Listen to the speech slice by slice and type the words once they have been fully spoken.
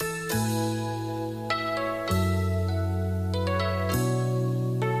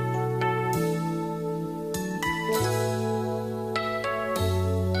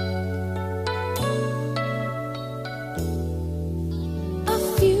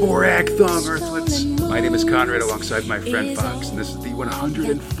Borak Thong Earthlets. My name is Conrad alongside my friend Fox, and this is the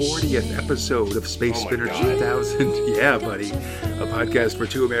 140th episode of Space Spinner 2000. Yeah, buddy. A podcast where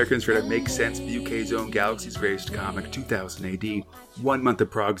two Americans try to make sense of the UK's own galaxy's greatest comic, 2000 AD, 1 month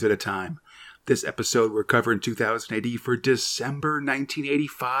of progs at a time. This episode we're covering 2000 AD for December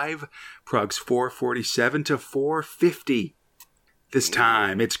 1985, progs 447 to 450. This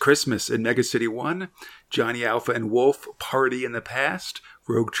time, it's Christmas in Mega City 1. Johnny Alpha and Wolf party in the past.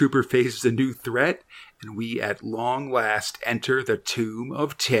 Rogue Trooper faces a new threat. And we, at long last, enter the Tomb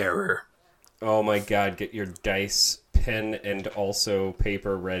of Terror. Oh my god, get your dice, pen, and also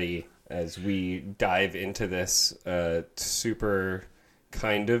paper ready as we dive into this super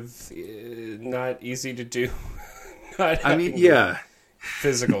kind of not easy to do.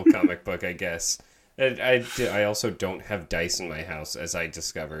 Physical comic book, I guess. I also don't have dice in my house, as I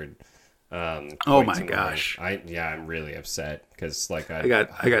discovered. Oh my gosh! I'm really upset because I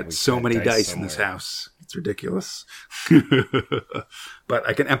got so many dice in this house. It's ridiculous. But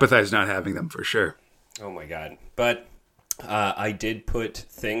I can empathize not having them for sure. Oh my god! But I did put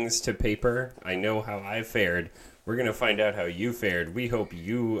things to paper. I know how I fared. We're gonna find out how you fared. We hope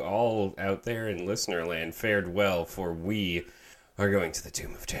you all out there in listener land fared well, for we are going to the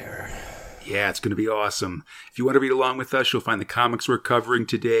Tomb of Terror. Yeah, it's going to be awesome. If you want to read along with us, you'll find the comics we're covering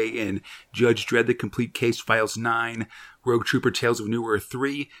today in Judge Dredd, The Complete Case Files 9, Rogue Trooper Tales of New Earth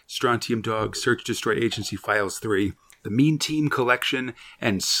 3, Strontium Dog Search Destroy Agency Files 3, The Mean Team Collection,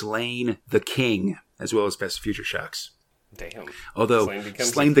 and Slain the King, as well as Best Future Shocks. Damn. Although,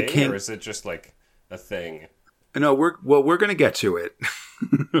 Slain the King, or is it just like a thing? No, we're going to get to it.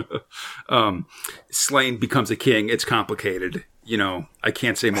 Slain becomes a king. It's complicated. You know, I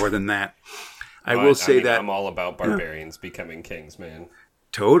can't say more than that. I will say that I'm all about barbarians becoming kings, man.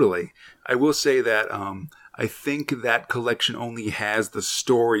 Totally. I will say that I think that collection only has the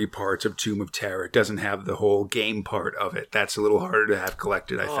story parts of Tomb of Terror. It doesn't have the whole game part of it. That's a little harder to have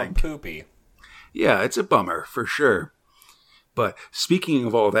collected, I think. Poopy. Yeah, it's a bummer, for sure. But speaking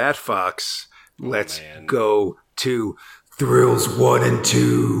of all that, Fox, let's go to Thrills 1 and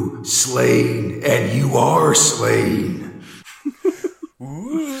 2, Slain, and you are slain.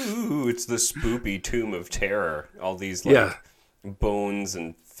 Ooh, it's the spoopy Tomb of Terror. All these bones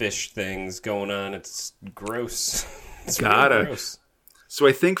and fish things going on. It's gross. It's really gross. So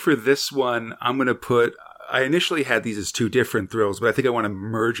I think for this one, I'm going to put... I initially had these as two different thrills, but I think I want to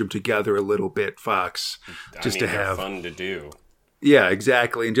merge them together a little bit, Fox. To have fun to do. Yeah,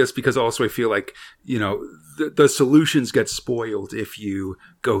 exactly. And just because also I feel like, you know, the solutions get spoiled if you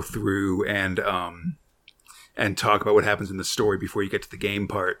go through and talk about what happens in the story before you get to the game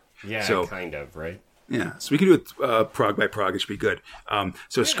part. Yeah, kind of, right? Yeah, so we can do it prog by prog. It should be good.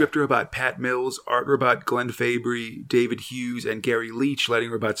 Script robot Pat Mills, art robot Glenn Fabry, David Hughes, and Gary Leach,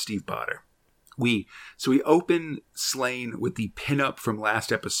 lighting robot Steve Potter. We open Slain with the pinup from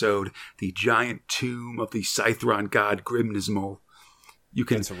last episode, the giant tomb of the Scythron god Grimnismal.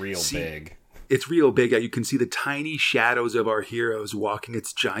 It's real big. It's real big. You can see the tiny shadows of our heroes walking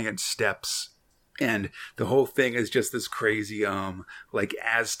its giant steps. And the whole thing is just this crazy, like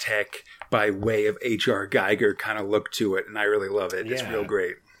Aztec by way of H.R. Geiger kind of look to it. And I really love it. Yeah. It's real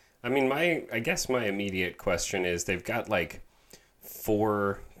great. I mean, I guess my immediate question is they've got like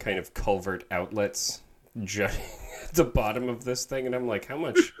 4 kind of culvert outlets jutting at the bottom of this thing. And I'm like,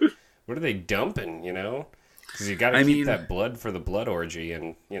 what are they dumping, you know? Because you got to keep that blood for the blood orgy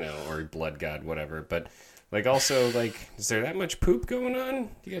and, you know, or blood god, whatever. But... like, also, like, is there that much poop going on?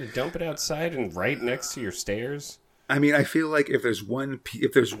 You got to dump it outside and right next to your stairs? I mean, I feel like if there's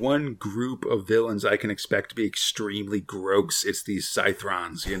one group of villains I can expect to be extremely gross, it's these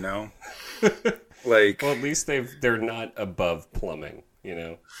Scythrons, you know? Like, well, at least they're not above plumbing, you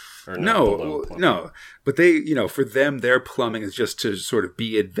know? Or not below plumbing. No. But they, you know, for them, their plumbing is just to sort of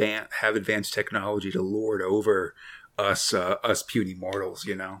be have advanced technology to lord over us puny mortals,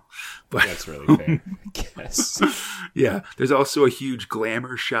 you know. But that's really fair, I guess. Yeah, there's also a huge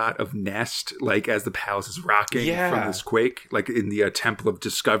glamour shot of Nest, like as the palace is rocking from this quake, like in the Temple of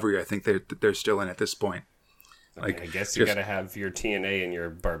Discovery. I think they're still in at this point. Like, I guess you got to have your TNA and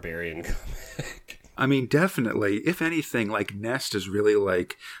your barbarian comic. I mean, definitely. If anything, like Nest is really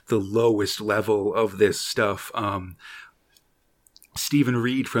like the lowest level of this stuff. Stephen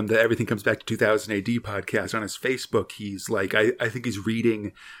Reed from the Everything Comes Back to 2000 AD podcast on his Facebook, he's like, I think he's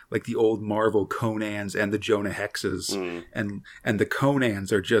reading like the old Marvel Conans and the Jonah Hexes. And the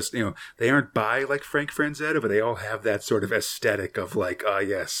Conans are just, you know, they aren't by like Frank Franzetta, but they all have that sort of aesthetic of like,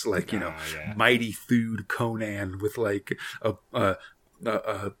 Mighty Thewed Conan with like a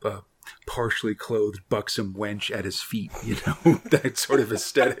partially clothed buxom wench at his feet, you know, that sort of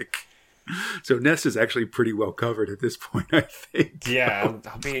aesthetic. So Nest is actually pretty well covered at this point, I think. Yeah,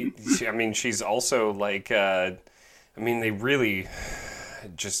 I mean, she's also like, I mean, they really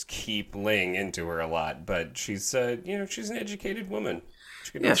just keep laying into her a lot, but she's, you know, she's an educated woman.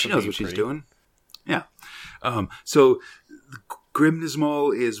 She knows what she's doing. Yeah. So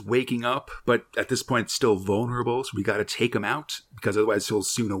Grimnismal is waking up, but at this point still vulnerable, so we got to take him out, because otherwise he'll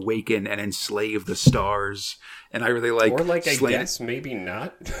soon awaken and enslave the stars. And I really like... Or like, I guess, maybe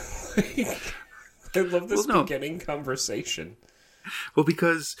not. I love this beginning conversation. Well,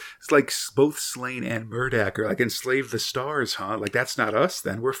 because it's like both Slain and Murdak are like, enslave the stars, huh? Like, that's not us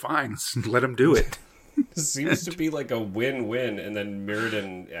then. We're fine. Let him do it. Seems to be like a win-win, and then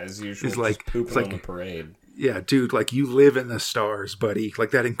Mirrodin, as usual, is like pooping on the parade. Yeah, dude, like, you live in the stars, buddy.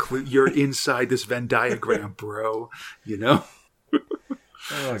 Like, that you're inside this Venn diagram, bro. You know?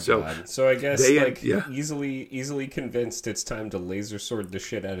 Oh, God. So I guess, easily convinced it's time to laser sword the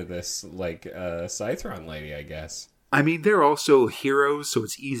shit out of this, like, Scythron lady, I guess. I mean, they're also heroes, so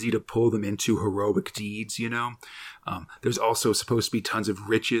it's easy to pull them into heroic deeds, you know? There's also supposed to be tons of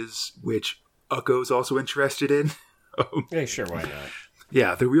riches, which Ukko's also interested in. Yeah, sure, why not?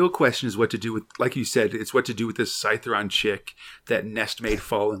 Yeah, the real question is what to do with, like you said, it's what to do with this Scythron chick that Nest made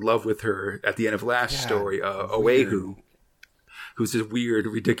fall in love with her at the end of last story, Oehu, who's this weird,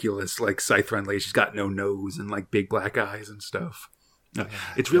 ridiculous, like, Scythron lady. She's got no nose and, like, big black eyes and stuff.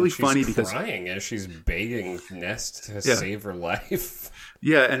 It's really funny because she's crying as she's begging Nest to save her life.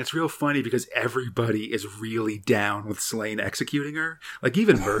 Yeah, and it's real funny because everybody is really down with Slain executing her. Like,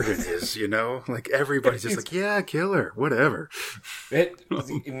 even Mirrodin is, you know? Like, everybody's just like, yeah, kill her, whatever.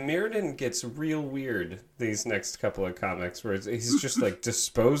 Mirrodin gets real weird these next couple of comics, where he's just like,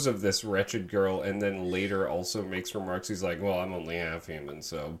 dispose of this wretched girl, and then later also makes remarks. He's like, well, I'm only half human,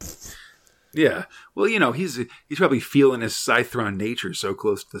 so... Yeah. Well, you know, he's probably feeling his Scythron nature so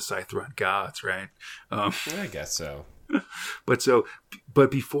close to the Scythron gods, right? I guess so.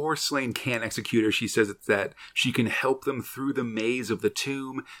 But before Slain can execute her, she says that she can help them through the maze of the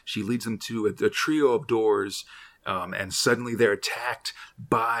tomb. She leads them to a trio of doors, and suddenly they're attacked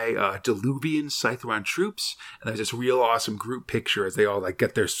by Diluvian Scythron troops. And there's this real awesome group picture as they all like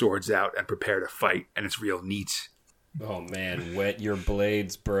get their swords out and prepare to fight, and it's real neat. Oh man, wet your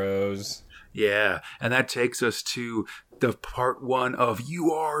blades, bros. Yeah, and that takes us to the part 1 of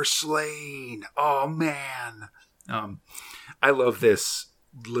You Are Slain. Oh, man. I love this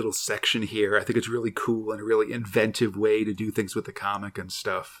little section here. I think it's really cool and a really inventive way to do things with the comic and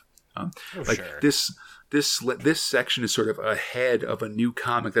stuff. Sure. This section is sort of ahead of a new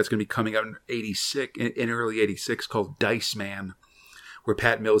comic that's going to be coming out in early 86 called Dice Man, where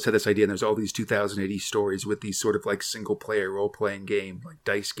Pat Mills had this idea, and there's all these 2000 AD stories with these sort of like single-player role-playing game, like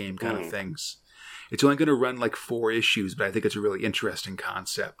dice game kind of things. It's only going to run like 4 issues, but I think it's a really interesting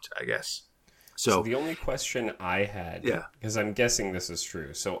concept, I guess. So the only question I had, because I'm guessing this is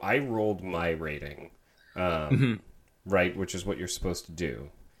true, so I rolled my rating, right, which is what you're supposed to do.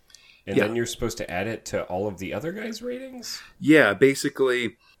 And then you're supposed to add it to all of the other guys' ratings? Yeah,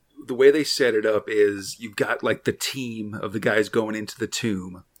 basically... The way they set it up is you've got like the team of the guys going into the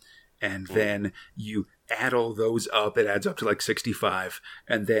tomb, and then you add all those up. It adds up to like 65,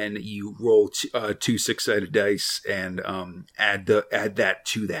 and then you roll 2 6-sided dice and add that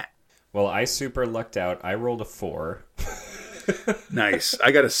to that. Well, I super lucked out. I rolled a 4. Nice.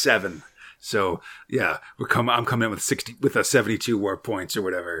 I got a 7. So yeah, I'm coming in with a 72 warp points or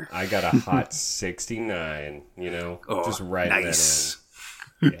whatever. I got a hot 69. You know, just right nice. That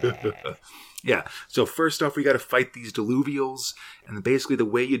in. Yeah. So first off, we got to fight these Diluvials, and basically the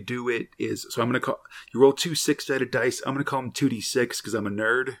way you do it is, so I'm going to you roll 2 6-sided dice. I'm going to call them 2d6 because I'm a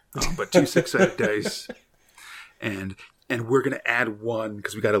nerd, but 2 6-sided dice, and we're going to add 1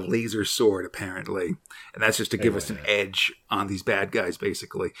 because we got a laser sword apparently, and that's just to give us an edge on these bad guys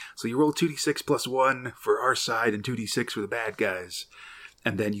basically. So you roll 2d6 plus 1 for our side and 2d6 for the bad guys,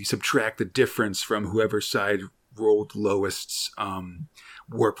 and then you subtract the difference from whoever side rolled lowest's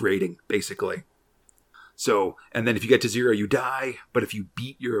warp rating, basically. So, and then if you get to 0, you die, but if you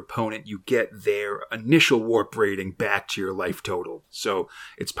beat your opponent, you get their initial warp rating back to your life total. So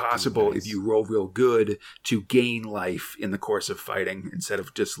it's possible if you roll real good to gain life in the course of fighting instead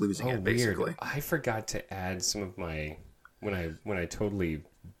of just losing it, basically. Weird. I forgot to add some of my when I totally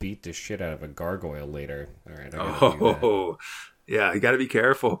beat the shit out of a gargoyle later. All right, I gotta do that. Yeah, you got to be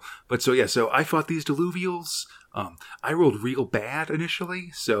careful. But so I fought these Diluvials. I rolled real bad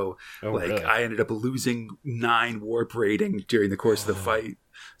initially, so really? I ended up losing 9 warp rating during the course of the fight.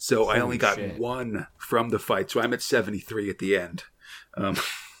 So I only got 1 from the fight, so I'm at 73 at the end.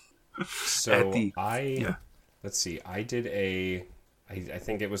 So yeah. let's see, I did I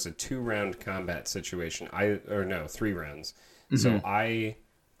think it was a 2-round combat situation. 3 rounds. So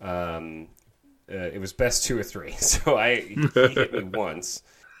it was best 2 or 3. So he hit me once,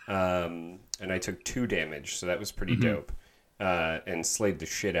 and I took 2 damage. So that was pretty dope. And slayed the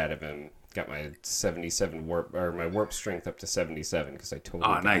shit out of him. Got my 77 my warp strength up to 77 because I totally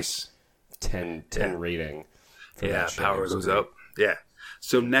got nice 10 rating. For Yeah, that shit. power goes up. Yeah.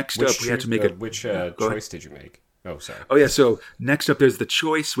 So next Which up, we had to make which Go choice ahead. did you make? Oh, sorry. Oh yeah, so next up there's the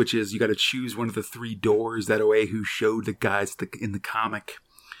choice, which is you got to choose one of the 3 doors that Oehu showed the guys in the comic.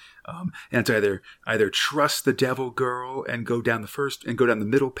 And it's either trust the devil girl and go down the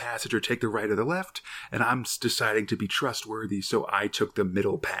middle passage, or take the right or the left. And I'm deciding to be trustworthy, so I took the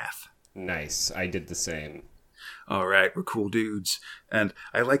middle path. Nice. I did the same. All right, we're cool dudes. And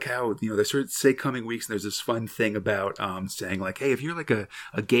I like how, they sort of say coming weeks, and there's this fun thing about saying, like, hey, if you're like a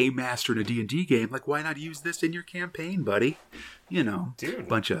game master in a D&D game, like, why not use this in your campaign, buddy? Dude,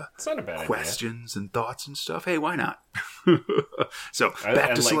 bunch of it's not a bad questions and thoughts and stuff. Hey, why not? So, I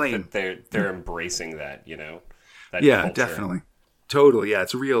back to like Slain. that they're embracing that, that Yeah, culture. definitely. Totally, yeah.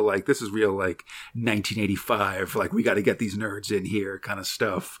 It's real, this is real, 1985, we got to get these nerds in here kind of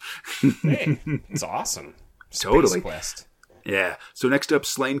stuff. Hey, it's awesome. Totally. Space Quest. Yeah. So next up,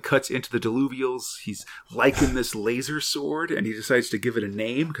 Slain cuts into the Diluvials. He's liking this laser sword, and he decides to give it a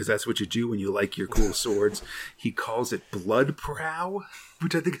name, because that's what you do when you like your cool swords. He calls it Blood Prow,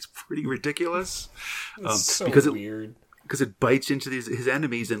 which I think is pretty ridiculous. It's so because weird. Because it bites into his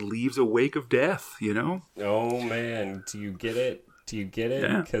enemies and leaves a wake of death, Oh, man. Do you get it?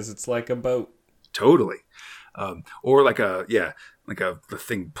 Yeah. Because it's like a boat. Totally. Or the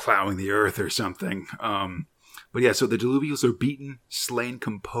thing plowing the earth or something. But yeah, so the Diluvials are beaten. Slain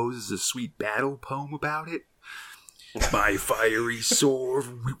composes a sweet battle poem about it. My fiery sword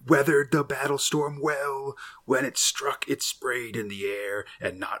weathered the battle storm well. When it struck, it sprayed in the air,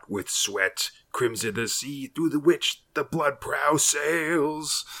 and not with sweat. Crimson the sea through the which the blood prow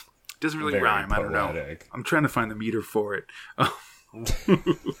sails. Doesn't really Very rhyme, I don't know. poetic. I'm trying to find the meter for it. I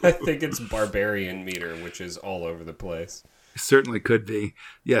think it's barbarian meter, which is all over the place. It certainly could be.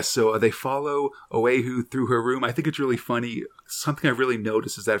 Yes, so they follow Oehu through her room. I think it's really funny. Something I really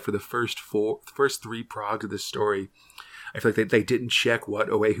noticed is that for the first 3 progs of this story, I feel like they didn't check what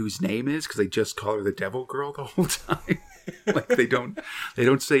Oehu's name is, because they just call her the Devil Girl the whole time. they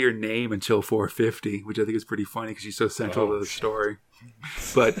don't say her name until 450, which I think is pretty funny because she's so central to the story.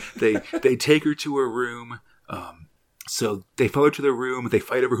 But they take her to her room. So they follow her to the room, they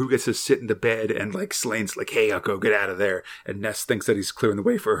fight over who gets to sit in the bed, and Slane's like, hey, Ucko, get out of there. And Ness thinks that he's clearing the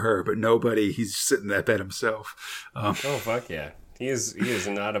way for her, but he's sitting in that bed himself. Oh, fuck yeah. He is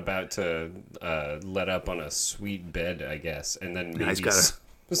not about to let up on a sweet bed, I guess, and then maybe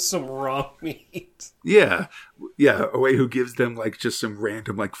some raw meat. Yeah. Oehu gives them just some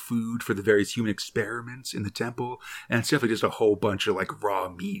random food for the various human experiments in the temple, and it's definitely just a whole bunch of raw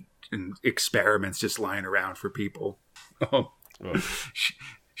meat and experiments just lying around for people.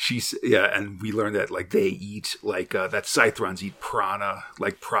 She's and we learned that they eat that Scythrons eat prana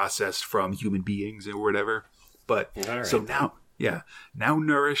processed from human beings or whatever. But now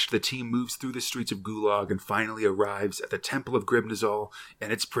nourished, the team moves through the streets of Gulag and finally arrives at the Temple of Grimnazol,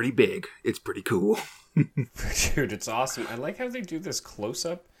 and it's pretty big. It's pretty cool. Dude, it's awesome. I like how they do this close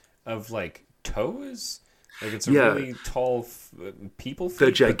up of toes. It's a really tall people feet.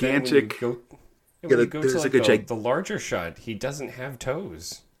 The gigantic. When you go to the larger shot, he doesn't have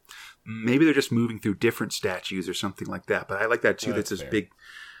toes. Maybe they're just moving through different statues or something like that. But I like that too. That's this big,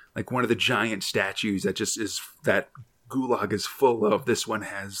 one of the giant statues that just is that Gulag is full of. This one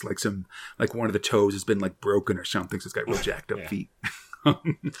has some one of the toes has been broken or something. So it's got real jacked up feet.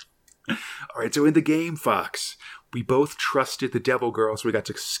 All right, so in the game, Fox, we both trusted the Devil Girl, so we got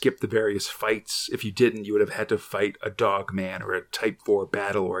to skip the various fights. If you didn't, you would have had to fight a Dog Man or a Type 4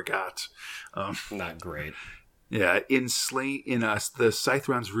 Battle Orgot. Not great. Yeah, in the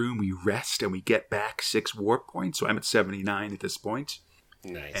Scythron's room, we rest and we get back 6 warp points, so I'm at 79 at this point.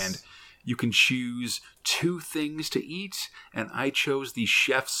 Nice. And you can choose 2 things to eat, and I chose the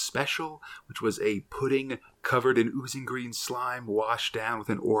chef's special, which was a pudding covered in oozing green slime washed down with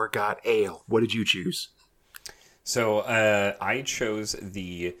an Orgot ale. What did you choose? So I chose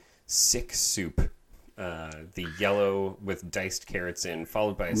the sick soup, the yellow with diced carrots in,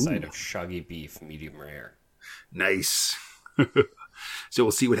 followed by a side of shoggy beef, medium rare. Nice. So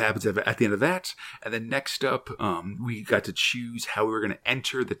we'll see what happens at the end of that. And then next up, we got to choose how we were going to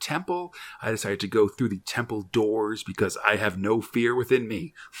enter the temple. I decided to go through the temple doors because I have no fear within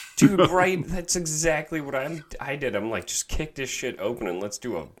me. Dude, right? That's exactly what I did. I'm like, just kick this shit open and let's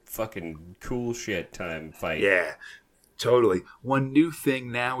do a fucking cool shit time fight. Yeah. Totally. One new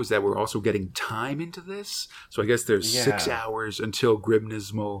thing now is that we're also getting time into this. So I guess there's 6 hours until Grim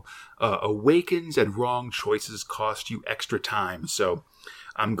Nismal awakens, and wrong choices cost you extra time. So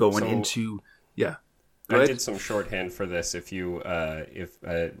I'm going into... Yeah. I did some shorthand for this if you know,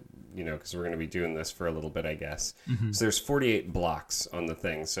 because we're going to be doing this for a little bit, I guess. Mm-hmm. So there's 48 blocks on the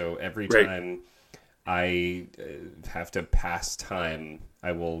thing. So every time I have to pass time,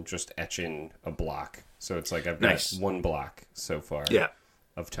 I will just etch in a block. So it's like I've got 1 block so far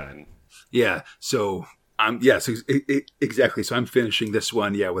of time. Yeah. So exactly. So I'm finishing this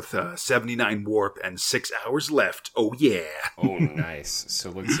one, with 79 warp and 6 hours left. Oh yeah. Oh, nice. So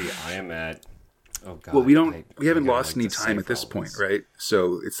let's see. I am at. Oh god. Well, we haven't lost any time at this point, right?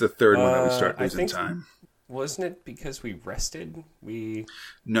 So it's the third one that we start losing time. Wasn't it because we rested?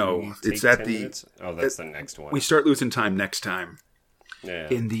 No, it's at the. Minutes? Oh, that's the next one. We start losing time next time. Yeah.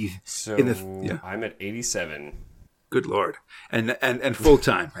 I'm at 87. Good Lord. And full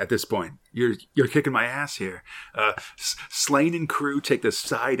time at this point. You're kicking my ass here. Slain and crew take the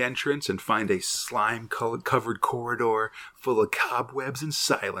side entrance and find a slime-covered corridor full of cobwebs and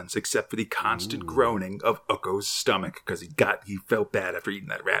silence, except for the constant groaning of Uko's stomach because he felt bad after eating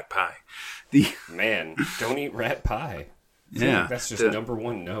that rat pie. Man, don't eat rat pie. That's just number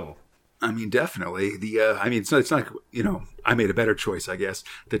one no. I mean, definitely. It's not I made a better choice, I guess.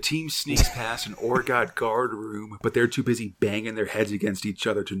 The team sneaks past an Orgot guard room, but they're too busy banging their heads against each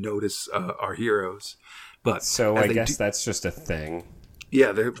other to notice our heroes. But so I guess that's just a thing.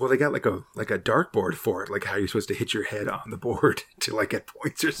 Yeah, they got like a dartboard for it, like how you're supposed to hit your head on the board to like get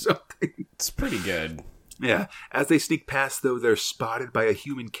points or something. It's pretty good. Yeah. As they sneak past, though, they're spotted by a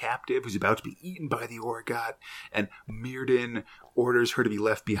human captive who's about to be eaten by the Orgot, and Mirrodin orders her to be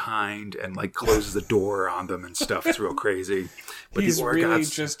left behind and like closes the door on them and stuff. It's real crazy. But he's really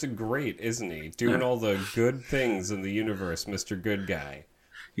just great, isn't he? Doing all the good things in the universe, Mr. Good Guy.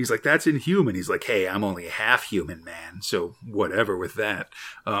 He's like, that's inhuman. He's like, hey, I'm only half human, man. So whatever with that.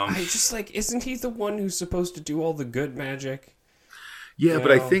 I just like, isn't he the one who's supposed to do all the good magic? Yeah,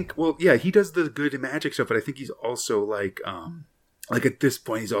 but I think, he does the good magic stuff, but I think he's also like at this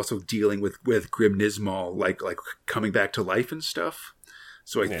point, he's also dealing with Grim Nismal, like coming back to life and stuff.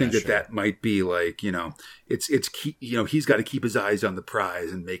 So I think that might be like, he's got to keep his eyes on the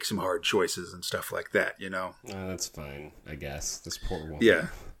prize and make some hard choices and stuff like that, That's fine, I guess. This poor woman. Yeah.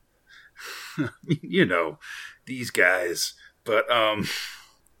 These guys, but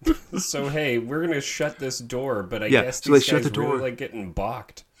So hey, we're gonna shut this door, but I guess these guys really like getting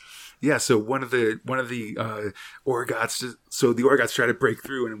balked. Yeah, so one of the Orgots, so the Orgots try to break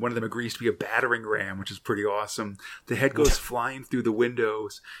through, and one of them agrees to be a battering ram, which is pretty awesome. The head goes flying through the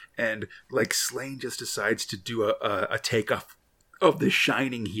windows, and like Slain just decides to do a takeoff of The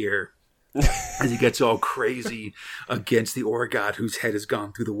Shining here. As he gets all crazy against the Orgot whose head has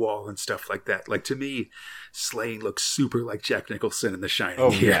gone through the wall and stuff like that. Like, to me, Slain looks super like Jack Nicholson in The Shining.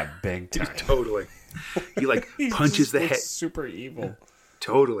 Oh, yeah, big time. Totally. He, punches the head. Super evil.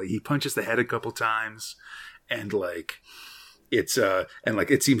 Totally. He punches the head a couple times, and, it's,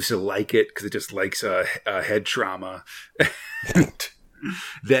 it seems to like it, because it just likes head trauma. And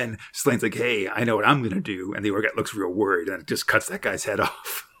then Slane's like, hey, I know what I'm going to do. And the Orgot looks real worried, and it just cuts that guy's head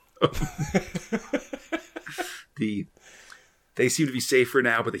off. They seem to be safer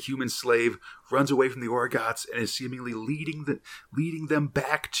now, but the human slave runs away from the Orgots and is seemingly leading them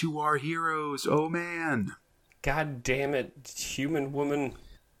back to our heroes. Oh man! God damn it, human woman!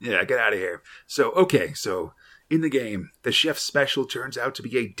 Yeah, get out of here. So in the game, the chef's special turns out to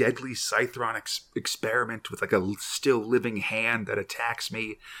be a deadly Scythron experiment with like a still living hand that attacks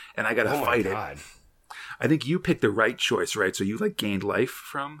me, and I gotta fight it. I think you picked the right choice, right? So you gained life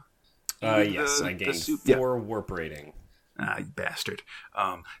from. Yes, I gained 4 warp rating. Ah, you bastard.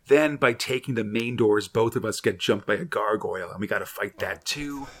 Then, by taking the main doors, both of us get jumped by a gargoyle, and we gotta fight that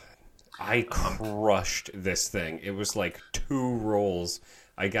too. I crushed this thing. It was like 2 rolls.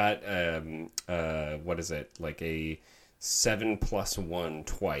 I got, what is it? Like a 7+1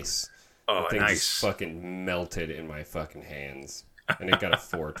 twice. Oh, the thing nice. Just fucking melted in my fucking hands. And it got a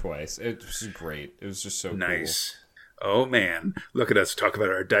 4 twice. It was great. It was just so nice. Cool. Oh, man. Look at us talk about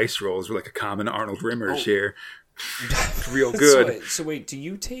our dice rolls. We're like a common Arnold Rimmers here. Real good. So wait, do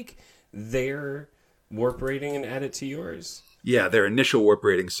you take their warp rating and add it to yours? Yeah, their initial warp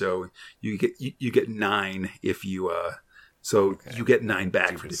rating. So you get 9 if you So you get 9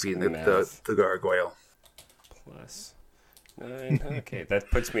 back for Do defeating some the gargoyle. Plus 9. Okay,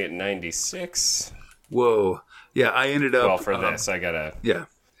 that puts me at 96. Whoa. Yeah, I ended up... Well, for this, I gotta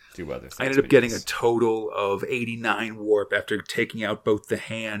do other things. I ended up getting a total of 89 warp after taking out both the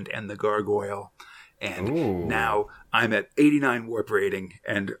hand and the gargoyle. And now I'm at 89 warp rating,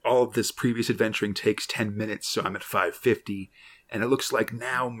 and all of this previous adventuring takes 10 minutes, so I'm at 550. And it looks like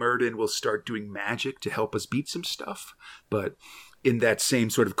now Myrddin will start doing magic to help us beat some stuff. But in that same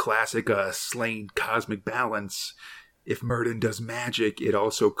sort of classic Slain cosmic balance, if Myrddin does magic, it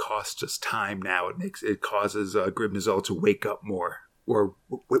also costs us time now. It causes Grimnazol to wake up more. Or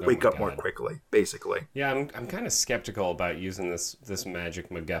wake up more quickly, basically. Yeah, I'm kind of skeptical about using this magic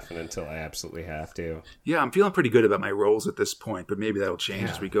MacGuffin until I absolutely have to. Yeah, I'm feeling pretty good about my rolls at this point, but maybe that'll change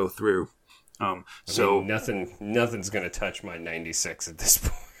as we go through. I mean, nothing's going to touch my 96 at this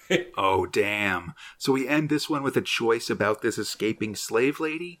point. Oh, damn. So we end this one with a choice about this escaping slave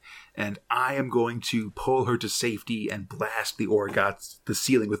lady, and I am going to pull her to safety and blast the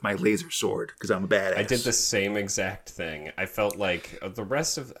ceiling with my laser sword, because I'm a badass. I did the same exact thing. I felt like the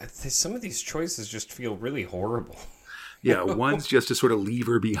rest of... Some of these choices just feel really horrible. Yeah, one's just to sort of leave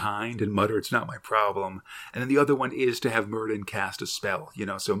her behind and mutter, it's not my problem. And then the other one is to have Myrddin cast a spell.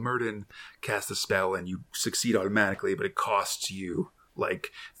 So Myrddin casts a spell and you succeed automatically, but it costs you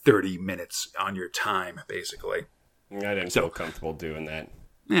like 30 minutes on your time, basically. I didn't feel comfortable doing that.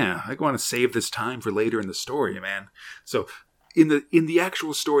 Yeah, I want to save this time for later in the story, man. So in the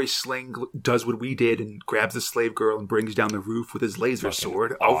actual story, Sling does what we did and grabs the slave girl and brings down the roof with his laser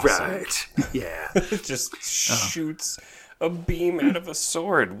sword. Awesome. All right. Yeah. Just shoots a beam out of a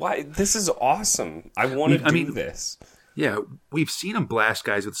sword. Why? This is awesome. I want to do this. Yeah, we've seen him blast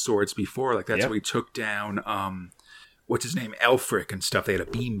guys with swords before. Like that's how he took down... what's his name, Elfric and stuff. They had a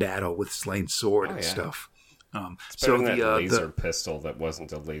beam battle with Slane's sword and stuff. It's better than that laser pistol that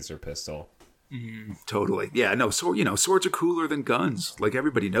wasn't a laser pistol. Totally. Yeah, no, swords are cooler than guns. Like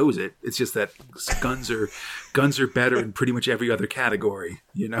everybody knows it. It's just that guns are better in pretty much every other category,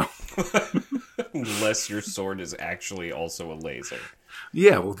 Unless your sword is actually also a laser.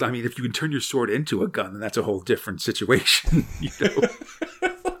 Yeah, well, I mean, if you can turn your sword into a gun, then that's a whole different situation,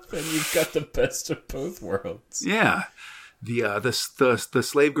 Then you've got the best of both worlds. Yeah. The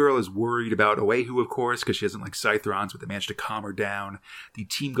slave girl is worried about Oehu, of course, because she doesn't like Scytherons, but they managed to calm her down. The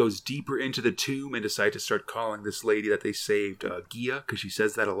team goes deeper into the tomb and decide to start calling this lady that they saved Gia, because she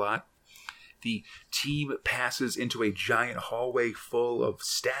says that a lot. The team passes into a giant hallway full of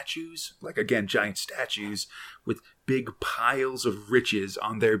statues, like, again, giant statues, with big piles of riches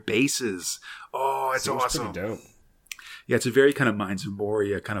on their bases. Oh, it's awesome. Pretty dope. Yeah, it's a very kind of Mines of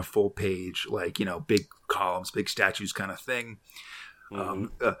Moria kind of full page, like, big columns, big statues kind of thing.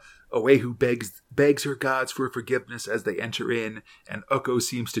 Oehu begs her gods for forgiveness as they enter in, and Ukko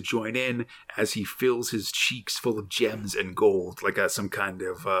seems to join in as he fills his cheeks full of gems and gold, like some kind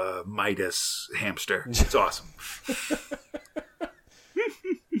of Midas hamster. It's awesome.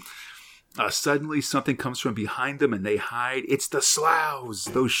 Suddenly, something comes from behind them, and they hide. It's the Sloughs,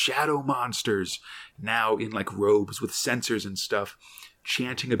 those shadow monsters, now in like robes with sensors and stuff,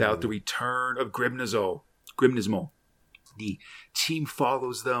 chanting about the return of Grimnazol. The team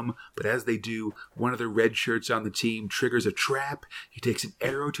follows them, but as they do, one of the red shirts on the team triggers a trap. He takes an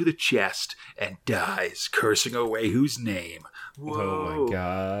arrow to the chest and dies, cursing Oehu's name. Whoa. Oh my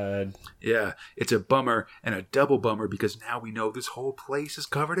god. Yeah, it's a bummer and a double bummer because now we know this whole place is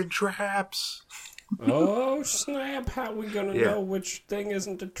covered in traps. Oh snap, how are we gonna know which thing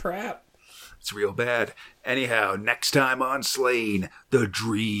isn't a trap? It's real bad. Anyhow, next time on Slain, the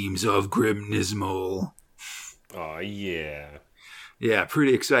dreams of Grimnizmol. Oh, yeah. Yeah,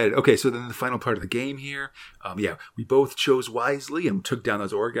 pretty excited. Okay, so then the final part of the game here. We both chose wisely and took down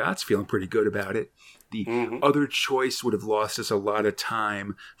those Orgots, feeling pretty good about it. The other choice would have lost us a lot of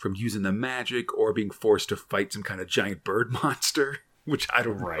time from using the magic or being forced to fight some kind of giant bird monster, which I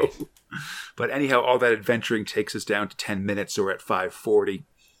don't know. But anyhow, all that adventuring takes us down to 10 minutes, so we're at 540.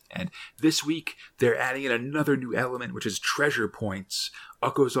 And this week, they're adding in another new element, which is treasure points.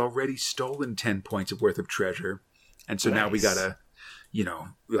 Ukko's already stolen 10 points of worth of treasure. And so now we gotta,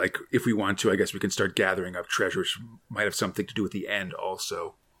 if we want to, I guess we can start gathering up treasure, which might have something to do with the end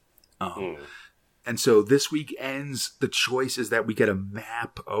also. And so this week ends, the choice is that we get a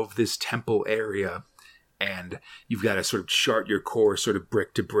map of this temple area. And you've got to sort of chart your course sort of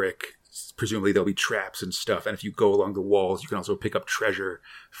brick to brick. Presumably there'll be traps and stuff, and if you go along the walls, you can also pick up treasure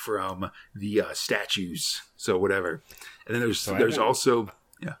from the statues. So whatever. And then there's also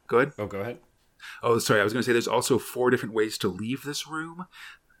go ahead. Oh, go ahead. Oh, sorry. I was going to say there's also 4 different ways to leave this room.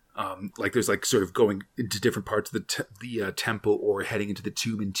 Like there's like sort of going into different parts of the temple or heading into the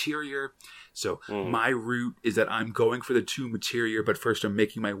tomb interior. So my route is that I'm going for the tomb interior, but first I'm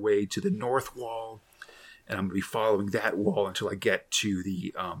making my way to the north wall, and I'm going to be following that wall until I get to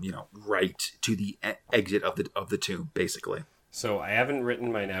the right to the exit of the tomb, basically. So I haven't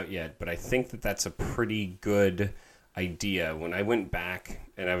written mine out yet, but I think that that's a pretty good idea. When I went back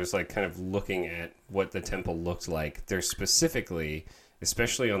and I was like kind of looking at what the temple looked like, there's specifically,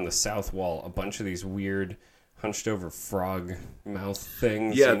 especially on the south wall, a bunch of these weird hunched over frog mouth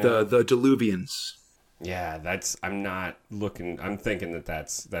things. Yeah, the Diluvians. Yeah, I'm thinking that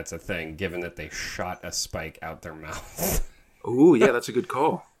that's a thing, given that they shot a spike out their mouth. Ooh, yeah, that's a good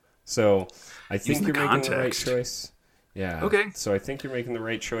call. So I think you're making the right context. choice. Yeah. Okay. So I think you're making the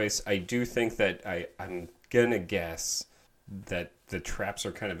right choice. I do think that I'm gonna guess that the traps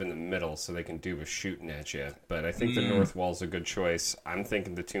are kind of in the middle, so they can do with shooting at you. But I think the north wall's a good choice. I'm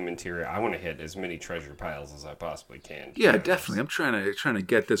thinking the tomb interior. I want to hit as many treasure piles as I possibly can. Yeah, definitely. I'm trying to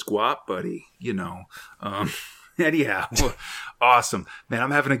get this guap, buddy. Anyhow, awesome, man.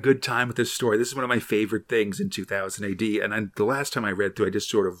 I'm having a good time with this story. This is one of my favorite things in 2000 AD. And the last time I read through, I just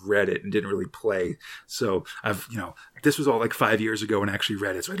sort of read it and didn't really play. So this was all like 5 years ago when I actually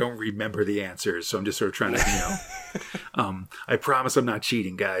read it, so I don't remember the answers. So I'm just sort of trying to, I promise I'm not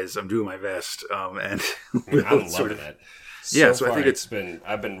cheating, guys. I'm doing my best. And I'm loving it. So I think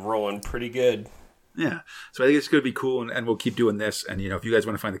I've been rolling pretty good. Yeah, so I think it's going to be cool, and we'll keep doing this. And, if you guys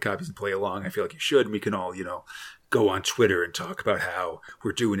want to find the copies and play along, I feel like you should. And we can all, go on Twitter and talk about how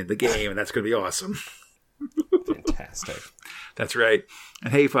we're doing in the game, and that's going to be awesome. Fantastic. That's right.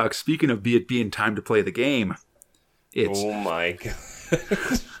 And hey, Fox, speaking of it being time to play the game, it's... Oh, my God.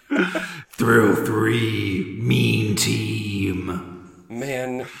 Thrill 3 Mean Team.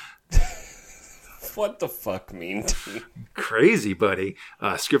 Man... What the fuck, Mean Team? Crazy, buddy.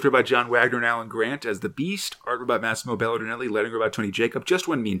 Scripted by John Wagner and Alan Grant as the Beast. Art by Massimo Bellardinelli. Lettering by Tony Jacob. Just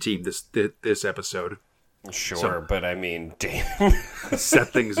one Mean Team this episode. Sure, but I mean, damn. Set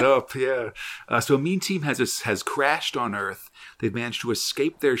things up, yeah. So a Mean Team has crashed on Earth. They've managed to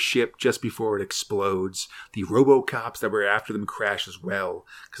escape their ship just before it explodes. The RoboCops that were after them crash as well,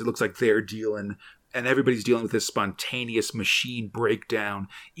 because it looks like they're dealing... And everybody's dealing with this spontaneous machine breakdown.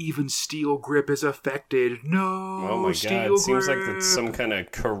 Even Steel Grip is affected. No, oh my Steel God! Grip. Seems like that's some kind of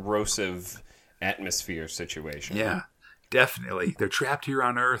corrosive atmosphere situation. Yeah, definitely. They're trapped here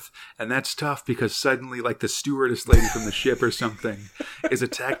on Earth, and that's tough because suddenly, like the stewardess lady from the ship or something, is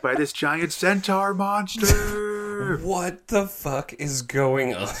attacked by this giant centaur monster. What the fuck is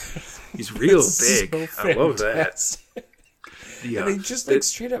going on? He's real big. So I love that. Yeah, they just like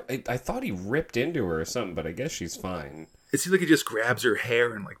straight up. I thought he ripped into her or something, but I guess she's fine. It seems like he just grabs her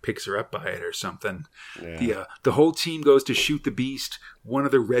hair and like picks her up by it or something. Yeah. The whole team goes to shoot the beast. One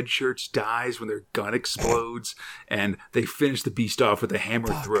of the red shirts dies when their gun explodes, and they finish the beast off with a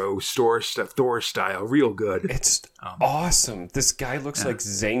hammer throw, Thor style, real good. It's awesome. This guy looks like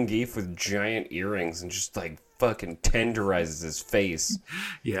Zangief with giant earrings and just like fucking tenderizes his face.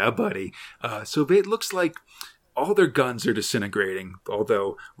 Yeah, buddy. So it looks like all their guns are disintegrating,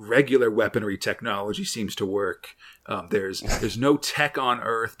 although regular weaponry technology seems to work. There's no tech on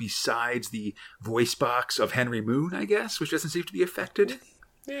Earth besides the voice box of Henry Moon, I guess, which doesn't seem to be affected.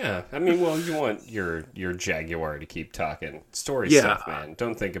 Yeah, I mean, well, you want your Jaguar to keep talking story stuff, man.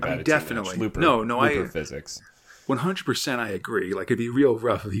 Don't think about it definitely. Too much. Looper physics. 100% I agree. Like, it'd be real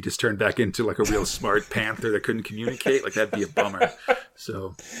rough if he just turned back into like a real smart panther that couldn't communicate. Like, that'd be a bummer.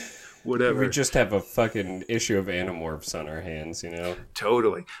 So... whatever. We just have a fucking issue of Animorphs on our hands,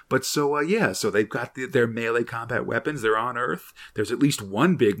 Totally. But so they've got their melee combat weapons. They're on Earth. There's at least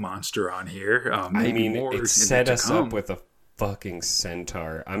one big monster on here. Maybe more. It set us up with a fucking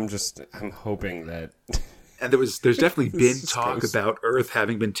centaur. I'm hoping that... And there's definitely been talk about Earth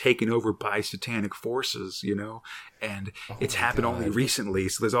having been taken over by satanic forces, and it's happened only recently.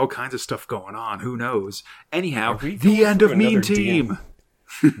 So there's all kinds of stuff going on. Who knows? Anyhow, the end of Mean Team.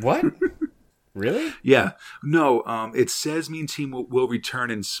 What? Really? Yeah. No, it says Mean Team will return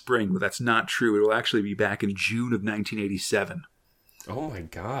in spring, but that's not true. It will actually be back in June of 1987. Oh my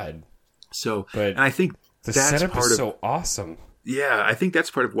God. So, but and I think the that's setup part is of, so awesome. Yeah, I think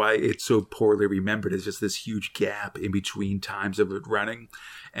that's part of why it's so poorly remembered, is just this huge gap in between times of it running.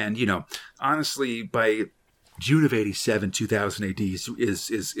 And, honestly, by June of 87, 2000 AD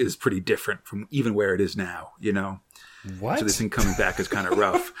is pretty different from even where it is now, What? So this thing coming back is kind of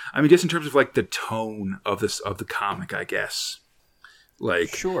rough. I mean, just in terms of like the tone of the comic, I guess.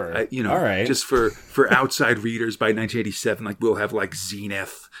 Like, Sure. all right. just for outside readers, by 1987, like we'll have like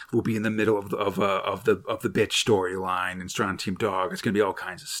Zenith will be in the middle of the bitch storyline and Strontium Dog. It's gonna be all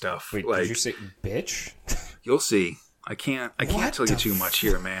kinds of stuff. Wait, like, did you say bitch? You'll see. I can't tell you too much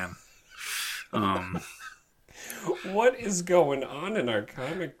here, man. What is going on in our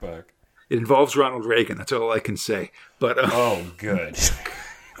comic book? It involves Ronald Reagan. That's all I can say. But oh, good.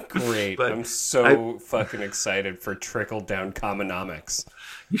 Great. But I'm so fucking excited for trickle down commonomics.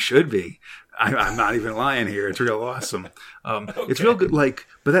 You should be. I'm not even lying here. It's real awesome. Okay. It's real good. Like,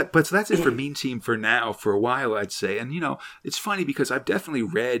 so that's it for Mean Team for now. For a while, I'd say. And it's funny because I've definitely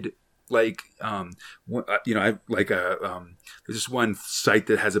read like, I like there's this one site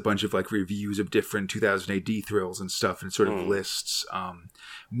that has a bunch of like reviews of different 2000 AD thrills and stuff, and it sort of lists.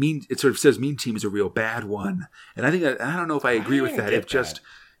 It sort of says Mean Team is a real bad one, and I think I don't know if I agree with that. If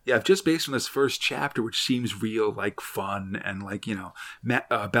just based on this first chapter, which seems real, like fun and like,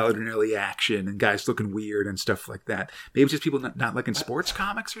 Belladinelli action and guys looking weird and stuff like that. Maybe it's just people not liking sports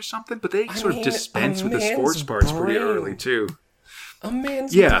comics or something, but they sort of dispense with the sports parts pretty early too. A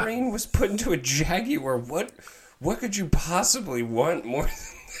man's brain was put into a Jaguar. What could you possibly want more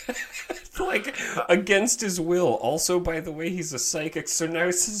than that? Like, against his will. Also, by the way, he's a psychic, so now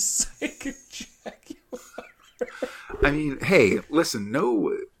he's a psychic Jaguar. I mean, hey, listen,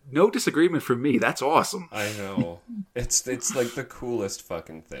 no disagreement from me. That's awesome. I know. It's like the coolest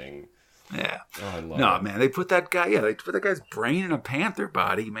fucking thing. Yeah. Oh, I love it. Man, they put that guy's brain in a panther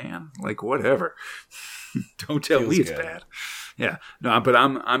body, man. Like, whatever. Don't tell me it's bad. Yeah. No, but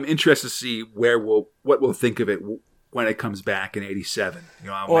I'm interested to see what we'll think of it when it comes back in 87.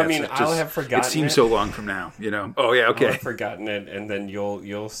 I'll have forgotten it. It seems so long from now, Oh, yeah, okay. I'll have forgotten it, and then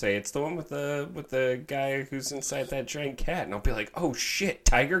you'll say it's the one with the guy who's inside that giant cat, and I'll be like, oh shit,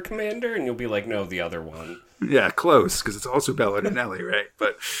 Tiger Commander? And you'll be like, no, the other one. Yeah, close, because it's also Belladinelli, right?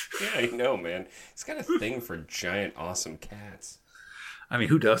 But yeah, I know, man. He's got a thing for giant, awesome cats. I mean,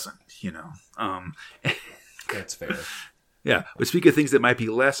 who doesn't, That's fair. Yeah, but speaking of things that might be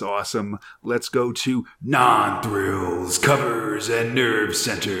less awesome, let's go to non-thrills, covers, and nerve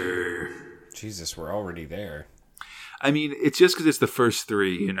center. Jesus, we're already there. I mean, it's just because it's the first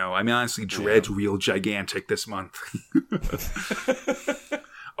three, I mean, honestly, Dread's real gigantic this month.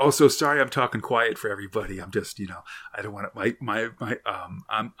 Also, sorry I'm talking quiet for everybody. I'm just, I don't want to,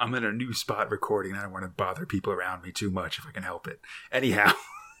 I'm in a new spot recording, and I don't want to bother people around me too much if I can help it. Anyhow.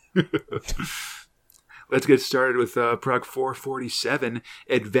 Let's get started with Prog 447.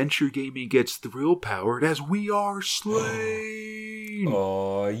 Adventure Gaming gets thrill-powered as We Are Slain.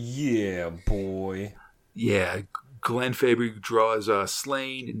 Oh, yeah, boy. Yeah, Glenn Fabry draws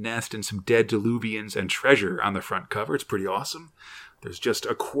Slain, Nest, and some dead Diluvians and treasure on the front cover. It's pretty awesome. There's just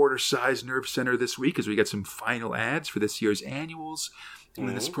a quarter-size nerve center this week as we get some final ads for this year's annuals. And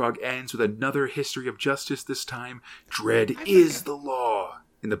then this prog ends with another History of Justice this time. Dread is the law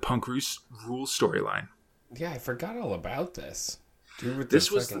in the Punk Rules storyline. Yeah, I forgot all about this. Dude with the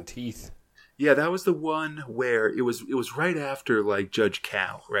fucking teeth. Yeah, that was the one where it was right after like Judge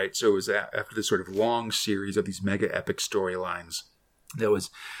Cal, right? So it was after this sort of long series of these mega epic storylines. That was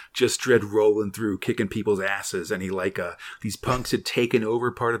just Dread rolling through, kicking people's asses, and he these punks had taken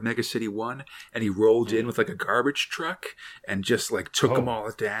over part of Mega City 1, and he rolled in with like a garbage truck and just like took them all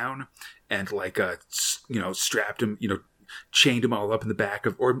down and like strapped him, chained them all up in the back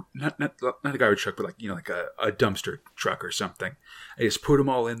of, or not a garbage truck, but like a dumpster truck or something. I just put them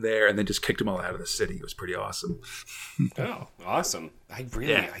all in there and then just kicked them all out of the city. It was pretty awesome. Oh, awesome! I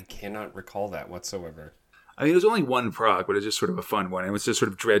cannot recall that whatsoever. I mean, it was only one prog, but it was just sort of a fun one. It was just sort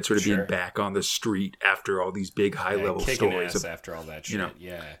of Dread being back on the street after all these big high-level stories. Ass after all that shit,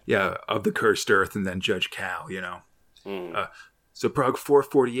 Yeah, of the Cursed Earth and then Judge Cal, So Prog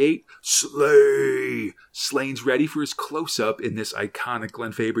 448, Slay! Slane's ready for his close-up in this iconic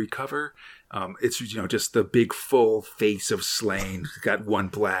Glenn Fabry cover. It's, just the big full face of Slane. He's got one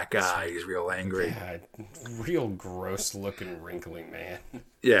black eye. He's real angry. Yeah, real gross-looking, wrinkly man.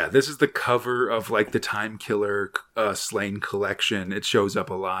 Yeah, this is the cover of, like, the Time Killer Slane collection. It shows up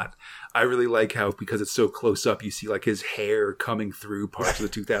a lot. I really like how, because it's so close up, you see, like, his hair coming through parts of the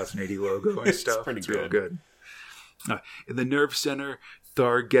 2080 logo and stuff. It's real good. In the Nerve Center,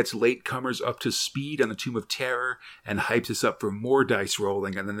 Tharg gets latecomers up to speed on the Tomb of Terror and hypes us up for more dice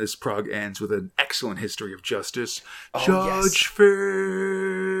rolling. And then this prog ends with an excellent History of Justice. Judge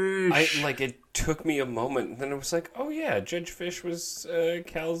Fish! It took me a moment, and then it was like, oh yeah, Judge Fish was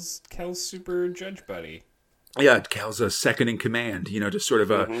Cal's super judge buddy. Yeah, Cal's a second in command, just sort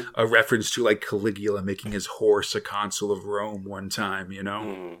of a reference to like Caligula making his horse a consul of Rome one time,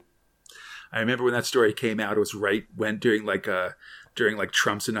 I remember when that story came out, it was during like during like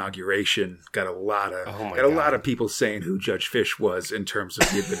Trump's inauguration. Got a lot of God. lot of people saying who Judge Fish was in terms of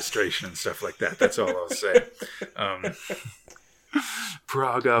the administration and stuff like that. That's all I'll say.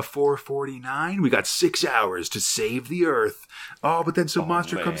 Prague 449. We got 6 hours to save the Earth. Oh, but then some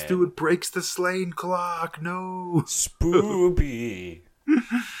monster comes through and breaks the Slane clock. No. Spoopy.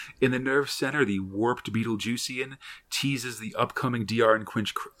 In the Nerve Center, the warped Beetlejuician teases the upcoming DR and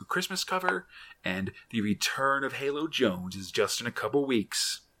Quinch Christmas cover, and the return of Halo Jones is just in a couple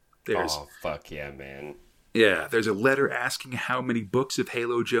weeks. Oh, fuck yeah, man. Yeah, there's a letter asking how many books of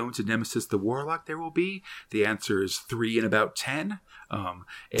Halo Jones and Nemesis the Warlock there will be. The answer is 3 in about 10. A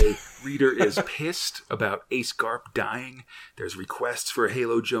reader is pissed about Ace Garp dying. There's requests for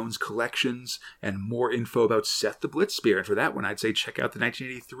Halo Jones collections and more info about Seth the Blitzspear. And for that one, I'd say check out the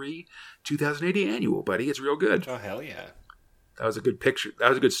 1983-2080 annual, buddy. It's real good. Oh, hell yeah. That was a good picture. That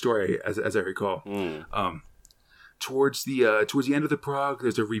was a good story, as I recall. Towards the end of the Prague,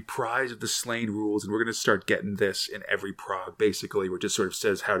 there's a reprise of the Slane rules, and we're going to start getting this in every Prague, basically, where it just sort of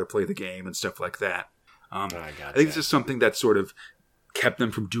says how to play the game and stuff like that. I think this is something that sort of kept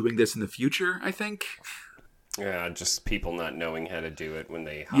them from doing this in the future, I think. Yeah, just people not knowing how to do it when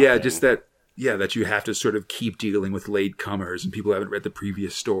they hop Yeah, in. just that you have to sort of keep dealing with latecomers and people who haven't read the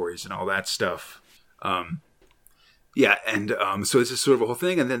previous stories and all that stuff. So this is sort of a whole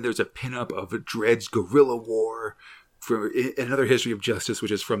thing, and then there's a pinup of Dredd's Guerrilla War for another history of justice,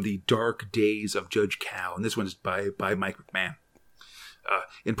 which is from the Dark Days of Judge Cal, and this one's by Mike McMahon.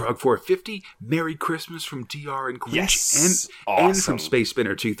 In Prague 450, Merry Christmas from DR and Quinch, Yes! and from Space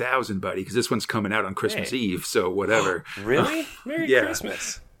Spinner 2000, buddy, because this one's coming out on Christmas Eve, so whatever. Really? Merry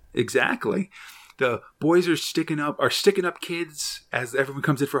Christmas. Exactly. The boys are sticking up kids as everyone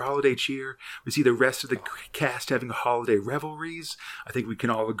comes in for holiday cheer. We see the rest of the cast having holiday revelries. I think we